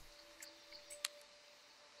reel.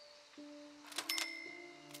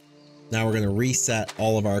 Now we're gonna reset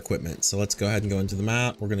all of our equipment. So let's go ahead and go into the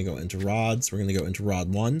map. We're gonna go into rods. We're gonna go into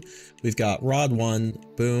rod 1. We've got rod 1,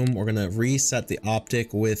 boom. We're gonna reset the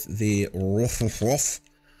optic with the woof,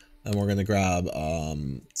 and we're gonna grab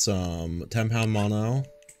some 10-pound mono,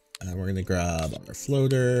 and we're gonna grab our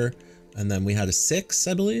floater, and then we had a 6,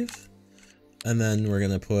 I believe. And then we're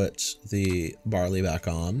gonna put the barley back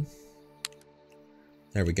on.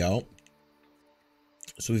 There we go.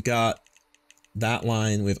 So we've got that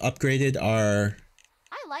line. We've upgraded our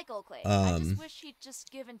I like Oakley. I just wish he'd just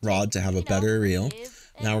give and take, rod to have a you know, better reel.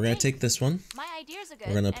 give and Now we're gonna take. take this one. My ideas are good.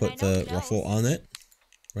 We're gonna and put I know the he ruffle knows. on it.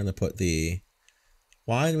 We're gonna put the.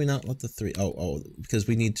 Why do we not let the 3? Oh, because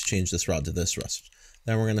we need to change this rod to this rust.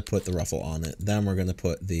 Then we're gonna put the ruffle on it. Then we're gonna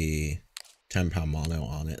put the 10-pound mono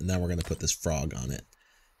on it, and then we're gonna put this frog on it.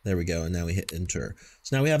 There we go. And now we hit enter.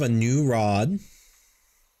 So now we have a new rod.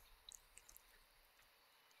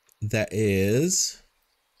 That is.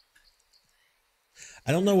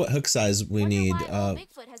 I don't know what hook size we Wonder need. why old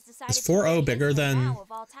Bigfoot has decided Is to 4.0 play bigger Bigfoot than now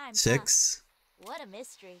of all time, 6? Huh? What a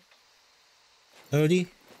mystery. Odie?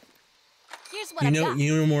 Here's what I've got.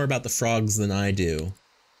 You know more about the frogs than I do.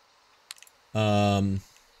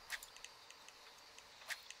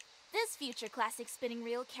 This future classic spinning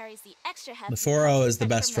reel carries the extra heft. The 4.0 is the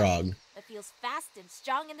best frog. That feels fast and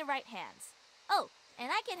strong in the right hands. Oh, and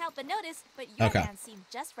I can't help but notice, but your Okay. hands seem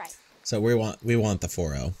just right. So we want the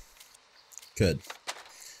 4.0. Good.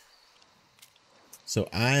 So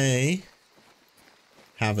I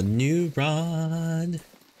have a new rod.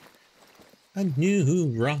 A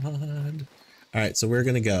new rod. All right, so we're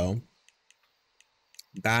gonna go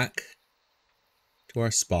back to our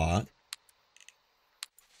spot.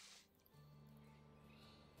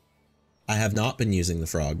 I have not been using the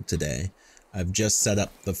frog today. I've just set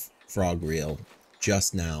up the frog reel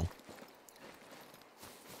just now.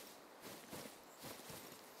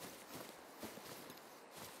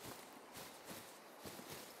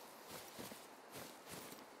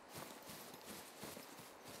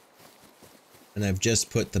 And I've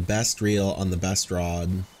just put the best reel on the best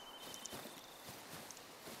rod.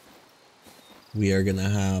 We are gonna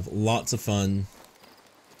have lots of fun.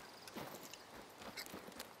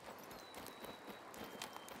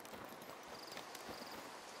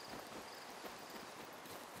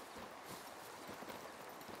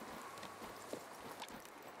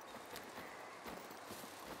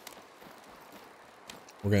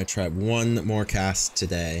 We're gonna try one more cast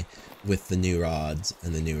today with the new rods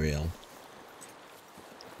and the new reel.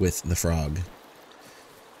 With the frog.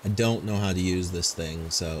 I don't know how to use this thing,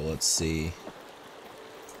 so let's see.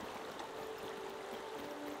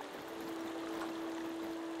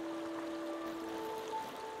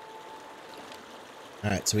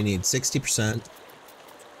 Alright, so we need 60%.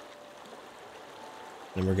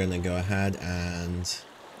 Then we're gonna go ahead and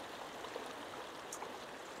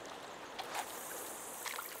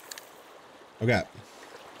Okay.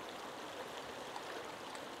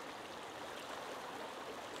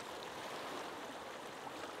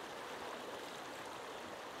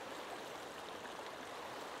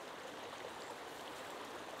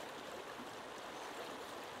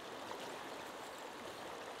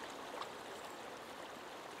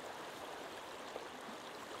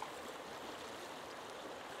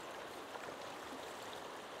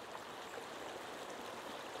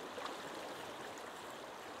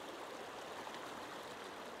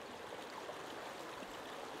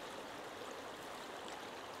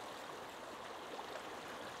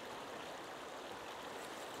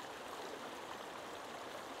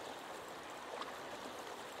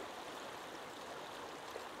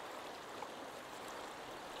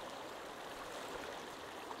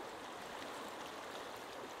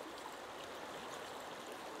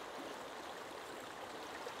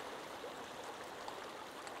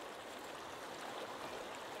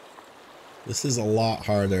 This is a lot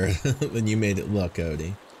harder than you made it look,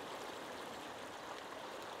 Odie.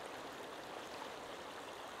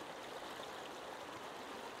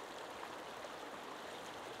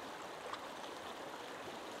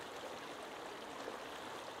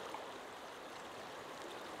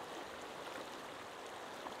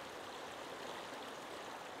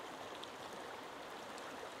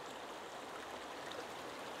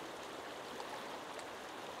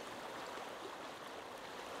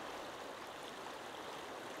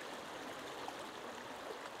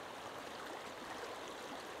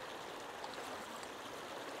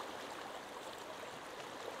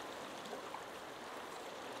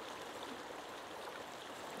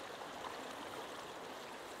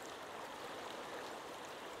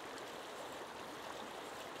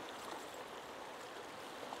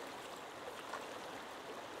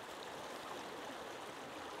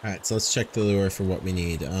 Alright, so let's check the lure for what we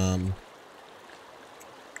need.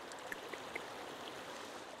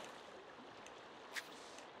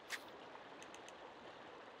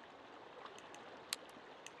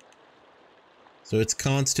 So it's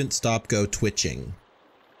constant stop go twitching.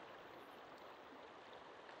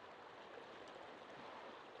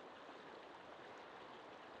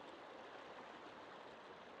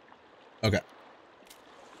 Okay.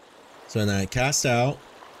 So then I cast out.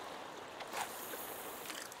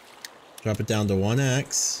 Drop it down to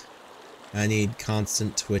 1x. I need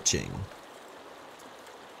constant twitching.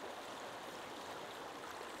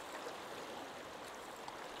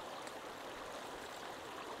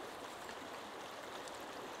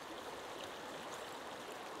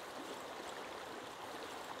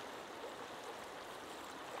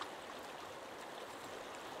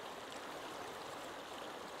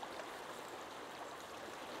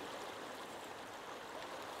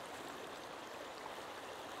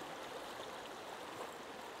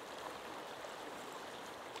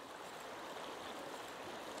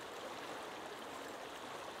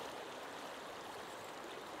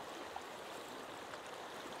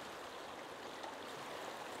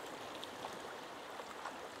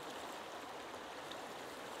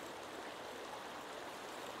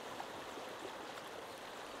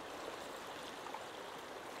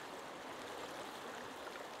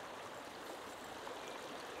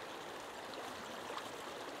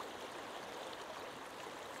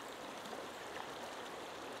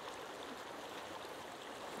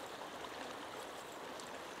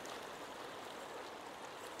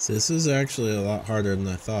 So this is actually a lot harder than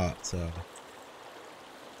I thought, so.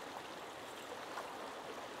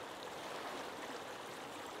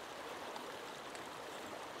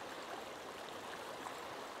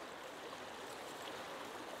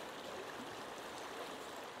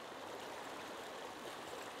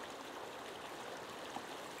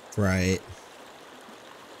 Right.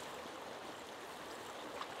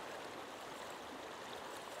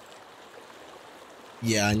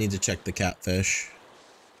 Yeah, I need to check the catfish.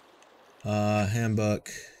 Handbook,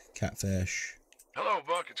 catfish. Hello,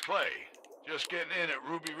 Buck, it's Clay. Just getting in at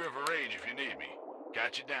Ruby River Range if you need me.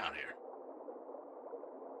 Got you down here.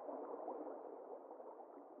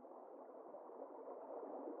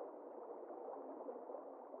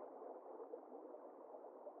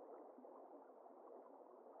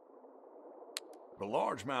 The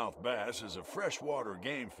largemouth bass is a freshwater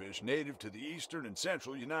game fish native to the eastern and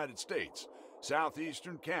central United States,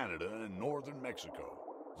 southeastern Canada, and northern Mexico.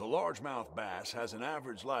 The largemouth bass has an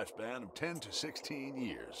average lifespan of 10 to 16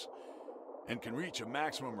 years and can reach a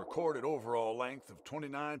maximum recorded overall length of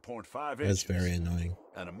 29.5 inches. That's very annoying.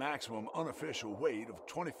 And a maximum unofficial weight of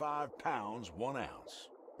 25 pounds, 1 ounce.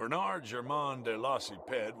 Bernard Germain de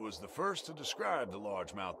Lacépède was the first to describe the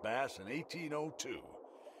largemouth bass in 1802,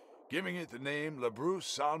 giving it the name Labrus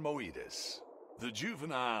salmoides. The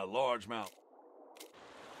juvenile largemouth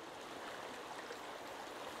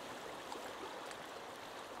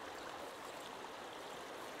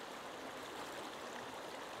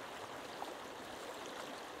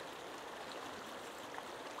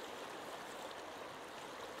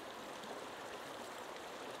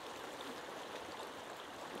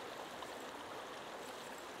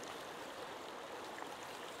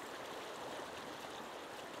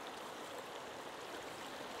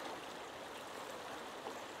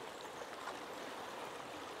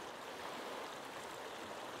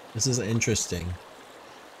This is interesting.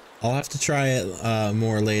 I'll have to try it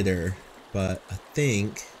more later, but I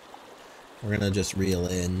think we're gonna just reel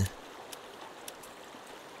in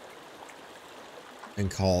and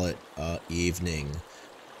call it evening.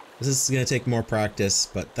 This is gonna take more practice,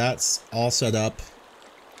 but that's all set up.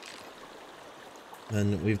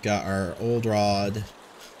 And we've got our old rod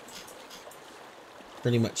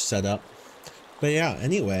pretty much set up. But yeah,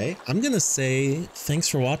 anyway, I'm gonna say thanks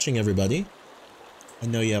for watching, everybody. I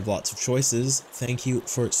know you have lots of choices. Thank you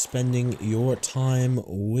for spending your time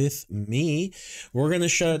with me. We're gonna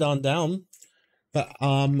shut it on down. But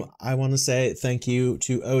I want to say thank you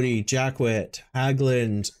to Odie, Jackwit,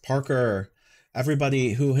 Hagland, Parker,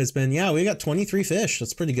 everybody who has been, yeah, we got 23 fish.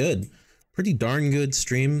 That's pretty good. Pretty darn good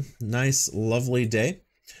stream. Nice, lovely day.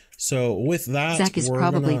 So with that, Zach is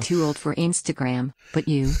probably too old for Instagram, but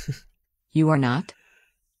you are not?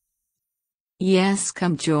 Yes,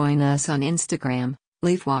 come join us on Instagram,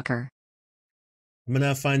 Leafwalker. I'm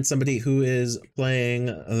gonna find somebody who is playing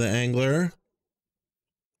the angler.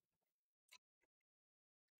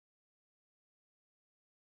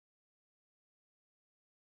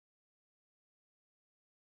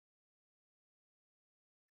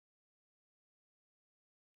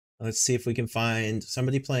 Let's see if we can find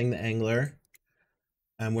somebody playing the angler,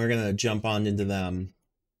 and we're gonna jump on into them.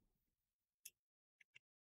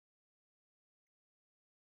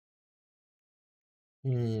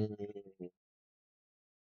 We're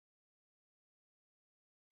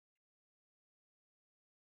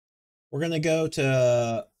gonna go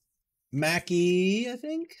to Mackie, I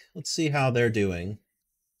think. Let's see how they're doing.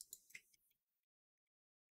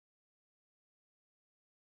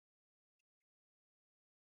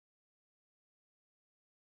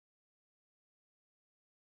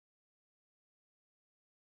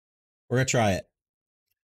 We're gonna try it.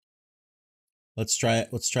 Let's try it.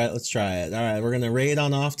 Let's try it. Let's try it. All right, we're gonna raid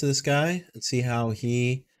on off to this guy and see how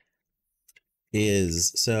he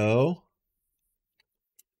is. So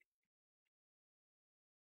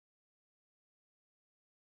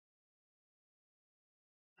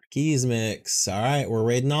keys mix. All right, we're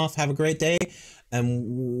raiding off. Have a great day. And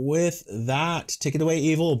with that, take it away,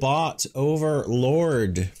 evil bot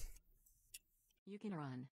overlord. You can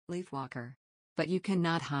run, Leafwalker, but you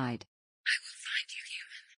cannot hide. I will find you,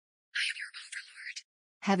 human. I am your overlord.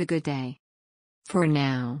 Have a good day. For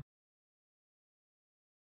now.